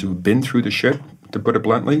countries who've been through the shit, to put it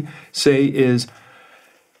bluntly, say is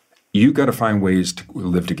you got to find ways to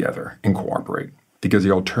live together and cooperate because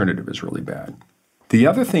the alternative is really bad. The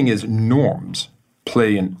other thing is norms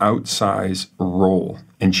play an outsized role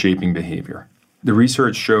in shaping behavior. The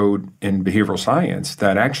research showed in behavioral science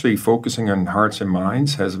that actually focusing on hearts and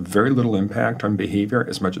minds has very little impact on behavior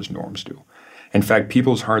as much as norms do. In fact,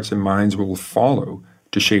 people's hearts and minds will follow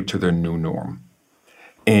to shape to their new norm.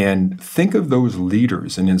 And think of those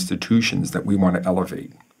leaders and institutions that we want to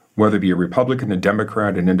elevate, whether it be a Republican, a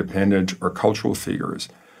Democrat, an independent, or cultural figures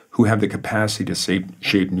who have the capacity to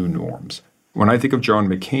shape new norms. When I think of John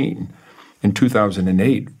McCain, in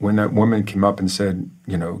 2008, when that woman came up and said,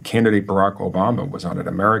 candidate Barack Obama was not an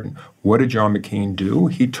American, what did John McCain do?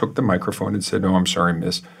 He took the microphone and said, "No, I'm sorry,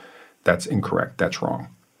 miss. That's incorrect. That's wrong."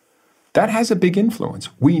 That has a big influence.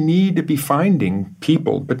 We need to be finding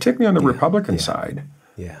people, particularly on the Republican side,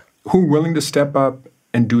 who are willing to step up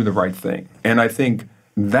and do the right thing. And I think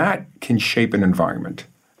that can shape an environment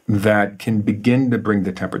that can begin to bring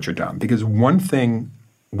the temperature down. Because one thing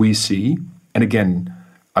we see, and again,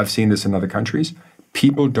 I've seen this in other countries,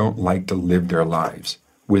 people don't like to live their lives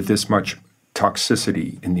with this much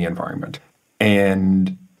toxicity in the environment.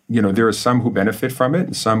 And, there are some who benefit from it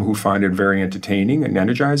and some who find it very entertaining and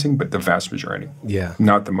energizing, but the vast majority. Yeah.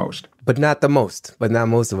 Not the most. But not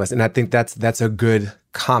most of us. And I think that's a good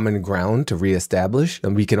common ground to reestablish.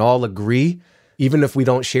 And we can all agree, even if we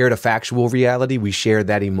don't share the factual reality, we share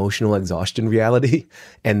that emotional exhaustion reality.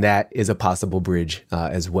 And that is a possible bridge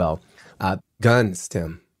as well. Guns,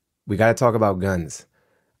 Tim. We got to talk about guns.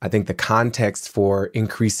 I think the context for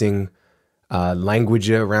increasing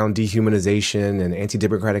language around dehumanization and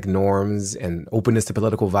anti-democratic norms and openness to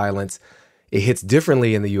political violence, it hits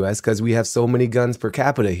differently in the U.S. because we have so many guns per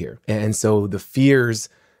capita here. And so the fears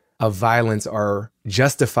of violence are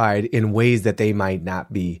justified in ways that they might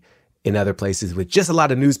not be in other places with just a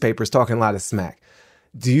lot of newspapers talking a lot of smack.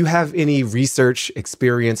 Do you have any research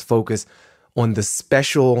experience focus on the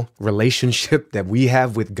special relationship that we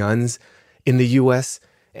have with guns in the U.S.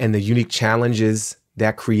 and the unique challenges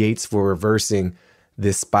that creates for reversing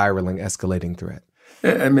this spiraling, escalating threat?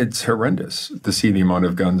 I mean, it's horrendous to see the amount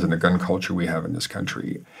of guns and the gun culture we have in this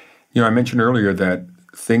country. I mentioned earlier that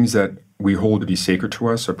things that we hold to be sacred to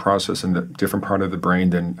us are processed in a different part of the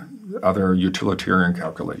brain than other utilitarian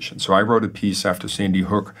calculations. So I wrote a piece after Sandy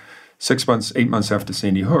Hook, 8 months after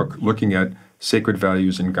Sandy Hook, looking at sacred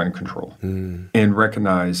values in gun control and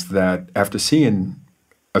recognized that after seeing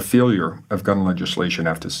a failure of gun legislation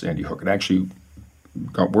after Sandy Hook, it actually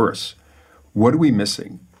got worse. What are we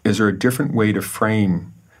missing? Is there a different way to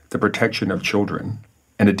frame the protection of children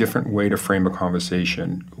and a different way to frame a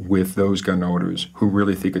conversation with those gun owners who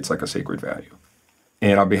really think it's like a sacred value?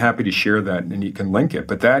 And I'll be happy to share that and you can link it.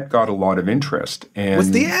 But that got a lot of interest. And what's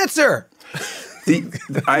the answer?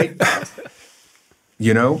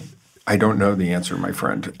 I don't know the answer, my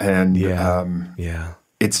friend. And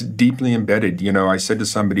it's deeply embedded. I said to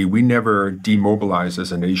somebody, we never demobilized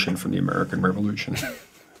as a nation from the American Revolution.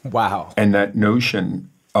 Wow. And that notion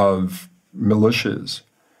of militias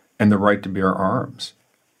and the right to bear arms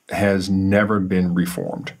has never been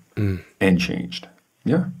reformed and changed.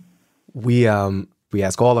 Yeah. We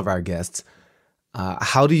ask all of our guests,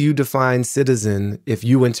 how do you define citizen if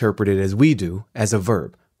you interpret it as we do, as a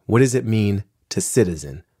verb? What does it mean to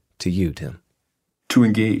citizen to you, Tim? To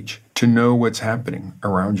engage, to know what's happening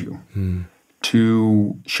around you,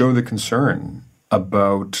 to show the concern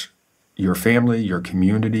about your family, your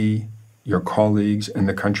community, your colleagues, and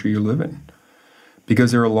the country you live in.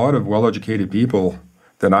 Because there are a lot of well-educated people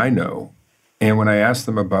that I know, and when I ask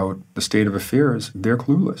them about the state of affairs, they're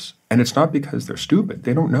clueless. And it's not because they're stupid,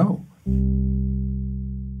 they don't know.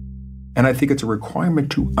 And I think it's a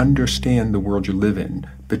requirement to understand the world you live in,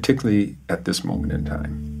 particularly at this moment in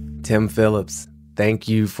time. Tim Phillips, thank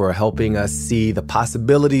you for helping us see the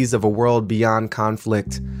possibilities of a world beyond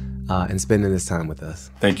conflict and spending this time with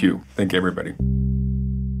us. Thank you. Thank you, everybody.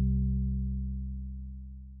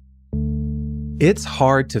 It's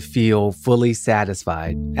hard to feel fully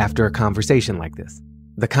satisfied after a conversation like this.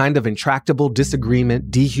 The kind of intractable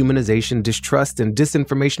disagreement, dehumanization, distrust, and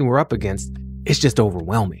disinformation we're up against is just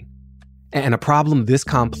overwhelming. And a problem this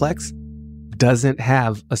complex doesn't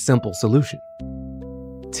have a simple solution.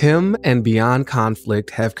 Tim and Beyond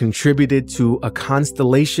Conflict have contributed to a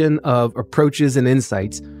constellation of approaches and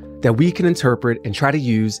insights that we can interpret and try to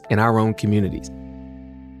use in our own communities.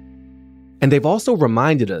 And they've also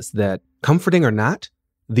reminded us that, comforting or not,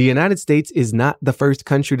 the United States is not the first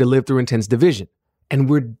country to live through intense division. And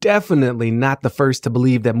we're definitely not the first to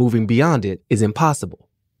believe that moving beyond it is impossible.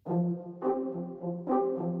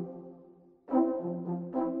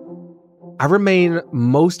 I remain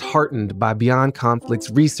most heartened by Beyond Conflict's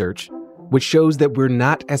research, which shows that we're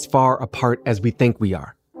not as far apart as we think we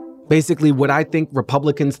are. Basically, what I think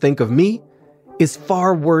Republicans think of me is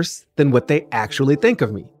far worse than what they actually think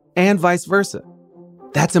of me, and vice versa.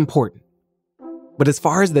 That's important. But as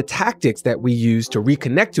far as the tactics that we use to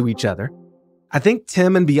reconnect to each other, I think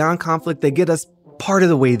Tim and Beyond Conflict, they get us part of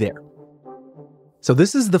the way there. So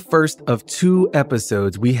this is the first of 2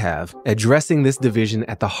 episodes we have addressing this division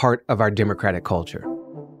at the heart of our democratic culture.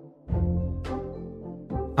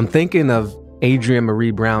 I'm thinking of Adrienne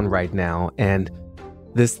Marie Brown right now and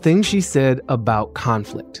this thing she said about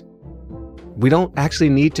conflict. We don't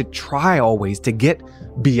actually need to try always to get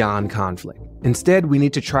beyond conflict. Instead, we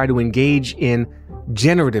need to try to engage in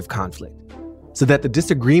generative conflict so that the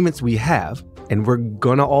disagreements we have, and we're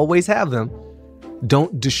gonna always have them,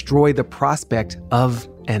 don't destroy the prospect of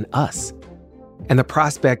an us and the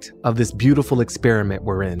prospect of this beautiful experiment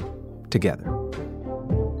we're in together.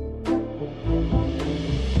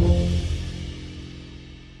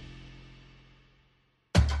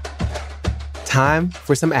 Time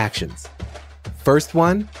for some actions. First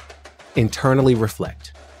one, internally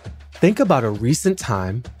reflect. Think about a recent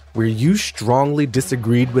time where you strongly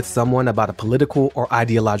disagreed with someone about a political or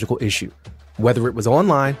ideological issue, whether it was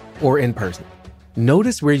online or in person.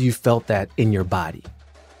 Notice where you felt that in your body.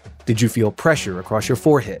 Did you feel pressure across your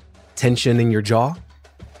forehead, tension in your jaw,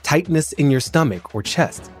 tightness in your stomach or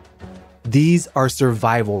chest? These are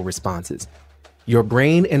survival responses. Your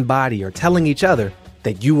brain and body are telling each other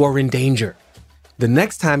that you are in danger. The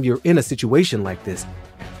next time you're in a situation like this,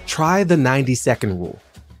 try the 90-second rule,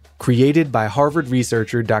 created by Harvard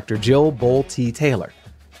researcher Dr. Jill Bolte Taylor.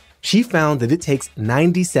 She found that it takes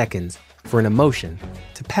 90 seconds for an emotion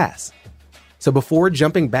to pass. So before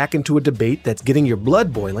jumping back into a debate that's getting your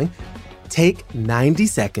blood boiling, take 90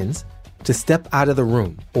 seconds to step out of the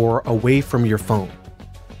room or away from your phone.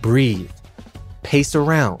 Breathe, pace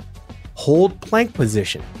around, hold plank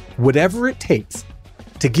position, whatever it takes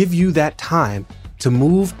to give you that time to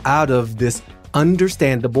move out of this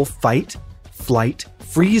understandable fight, flight,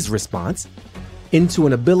 freeze response into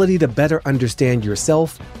an ability to better understand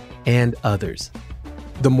yourself and others.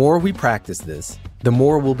 The more we practice this, the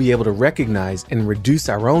more we'll be able to recognize and reduce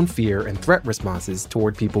our own fear and threat responses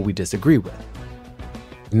toward people we disagree with.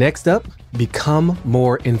 Next up, become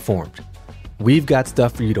more informed. We've got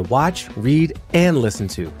stuff for you to watch, read, and listen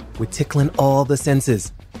to. We're tickling all the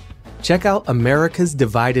senses. Check out America's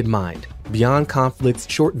Divided Mind, Beyond Conflict's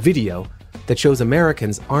short video that shows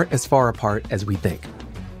Americans aren't as far apart as we think.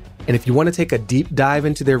 And if you want to take a deep dive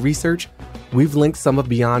into their research, we've linked some of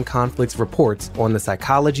Beyond Conflict's reports on the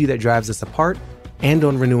psychology that drives us apart and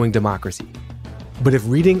on renewing democracy. But if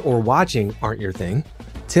reading or watching aren't your thing,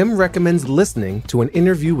 Tim recommends listening to an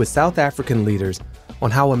interview with South African leaders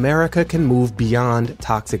on how America can move beyond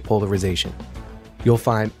toxic polarization. You'll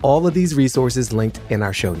find all of these resources linked in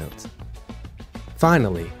our show notes.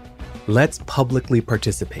 Finally, let's publicly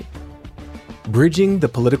participate. Bridging the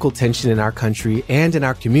political tension in our country and in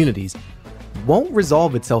our communities won't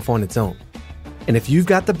resolve itself on its own. And if you've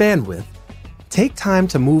got the bandwidth, take time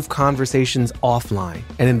to move conversations offline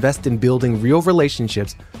and invest in building real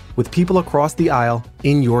relationships with people across the aisle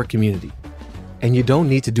in your community. And you don't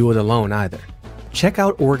need to do it alone either. Check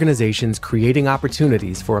out organizations creating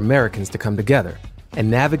opportunities for Americans to come together and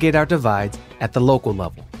navigate our divides at the local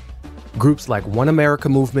level. Groups like One America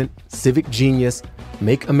Movement, Civic Genius,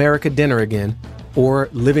 Make America Dinner Again, or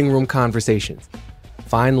Living Room Conversations.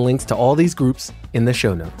 Find links to all these groups in the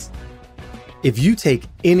show notes. If you take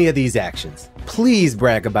any of these actions, please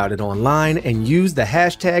brag about it online and use the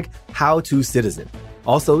hashtag #HowToCitizen.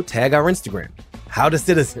 Also, tag our Instagram,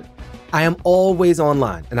 HowToCitizen. I am always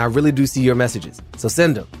online, and I really do see your messages, so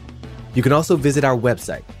send them. You can also visit our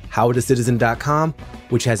website, howtocitizen.com,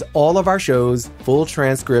 which has all of our shows, full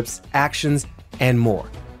transcripts, actions, and more.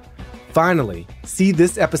 Finally, see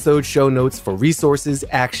this episode's show notes for resources,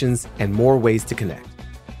 actions, and more ways to connect.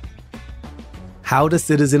 How to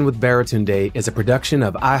Citizen with Baratunde is a production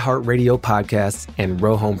of iHeartRadio Podcasts and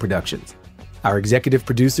Row Home Productions. Our executive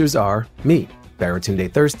producers are me,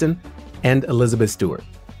 Baratunde Thurston, and Elizabeth Stewart.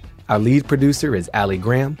 Our lead producer is Ali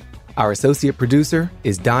Graham. Our associate producer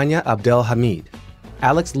is Danya Abdel-Hamid.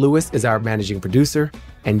 Alex Lewis is our managing producer,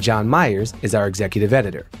 and John Myers is our executive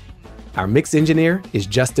editor. Our mix engineer is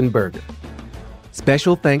Justin Berger.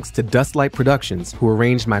 Special thanks to Dustlight Productions, who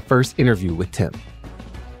arranged my first interview with Tim.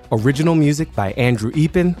 Original music by Andrew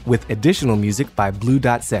Epen, with additional music by Blue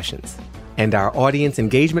Dot Sessions. And our audience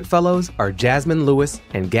engagement fellows are Jasmine Lewis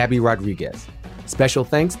and Gabby Rodriguez. Special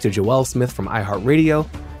thanks to Joelle Smith from iHeartRadio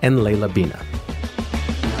and Layla Bina.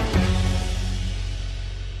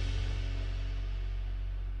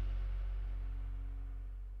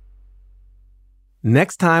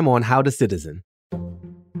 Next time on How to Citizen,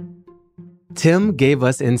 Tim gave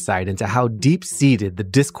us insight into how deep-seated the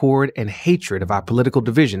discord and hatred of our political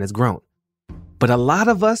division has grown. But a lot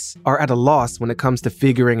of us are at a loss when it comes to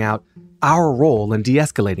figuring out our role in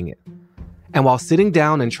de-escalating it. And while sitting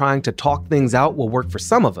down and trying to talk things out will work for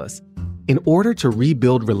some of us, in order to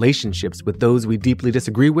rebuild relationships with those we deeply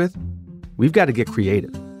disagree with, we've got to get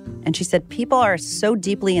creative. And she said people are so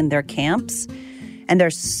deeply in their camps, and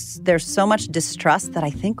there's so much distrust that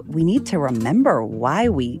I think we need to remember why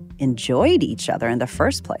we enjoyed each other in the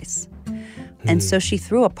first place. And so she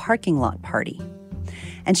threw a parking lot party.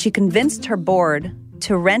 And she convinced her board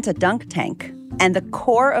to rent a dunk tank. And the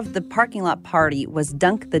core of the parking lot party was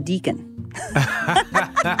Dunk the Deacon.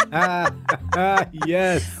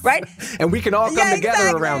 Yes. Right? And we can all come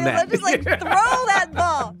together around that. Let's just throw that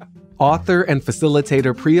ball. Author and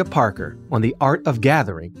facilitator Priya Parker on the art of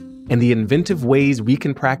gathering and the inventive ways we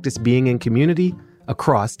can practice being in community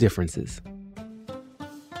across differences.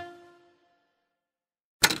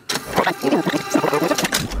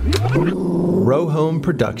 Row Home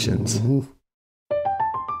Productions.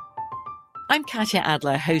 I'm Katya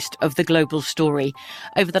Adler, host of The Global Story.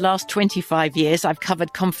 Over the last 25 years, I've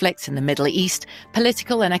covered conflicts in the Middle East,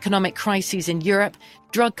 political and economic crises in Europe,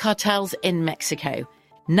 drug cartels in Mexico.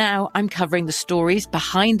 Now I'm covering the stories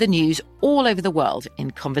behind the news all over the world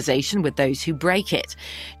in conversation with those who break it.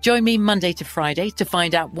 Join me Monday to Friday to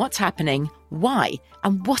find out what's happening, why,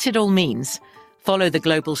 and what it all means. Follow The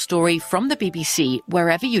Global Story from the BBC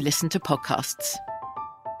wherever you listen to podcasts.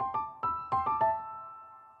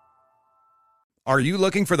 Are you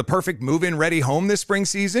looking for the perfect move-in ready home this spring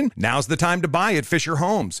season? Now's the time to buy at Fisher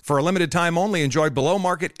Homes. For a limited time only, enjoy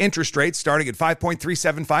below-market interest rates starting at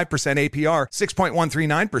 5.375% APR,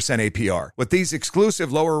 6.139% APR. With these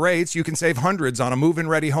exclusive lower rates, you can save hundreds on a move-in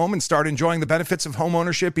ready home and start enjoying the benefits of home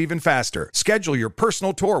ownership even faster. Schedule your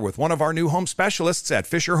personal tour with one of our new home specialists at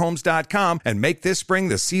FisherHomes.com and make this spring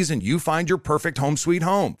the season you find your perfect home sweet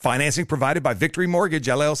home. Financing provided by Victory Mortgage,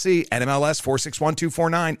 LLC, NMLS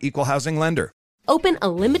 461249, Equal Housing Lender. Open a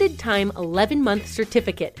limited-time 11-month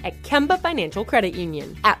certificate at Kemba Financial Credit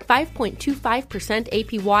Union. At 5.25%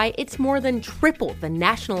 APY, it's more than triple the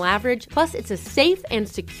national average, plus it's a safe and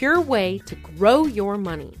secure way to grow your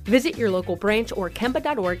money. Visit your local branch or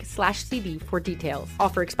kemba.org/CD for details.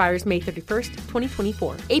 Offer expires May 31st,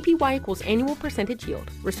 2024. APY equals annual percentage yield.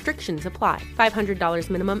 Restrictions apply. $500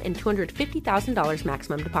 minimum and $250,000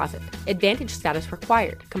 maximum deposit. Advantage status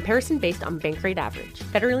required. Comparison based on bank rate average.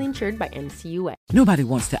 Federally insured by NCUA. Nobody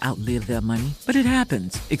wants to outlive their money, but it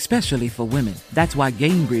happens, especially for women. That's why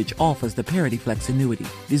Gainbridge offers the Parity Flex annuity,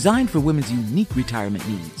 designed for women's unique retirement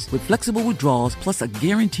needs, with flexible withdrawals plus a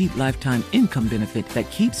guaranteed lifetime income benefit that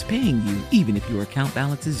keeps paying you even if your account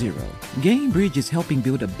balance is zero. Gainbridge is helping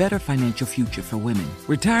build a better financial future for women.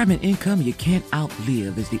 Retirement income you can't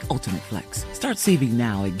outlive is the ultimate flex. Start saving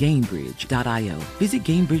now at Gainbridge.io. Visit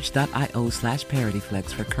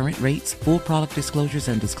Gainbridge.io/ParityFlex for current rates, full product disclosures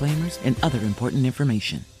and disclaimers, and other important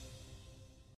information.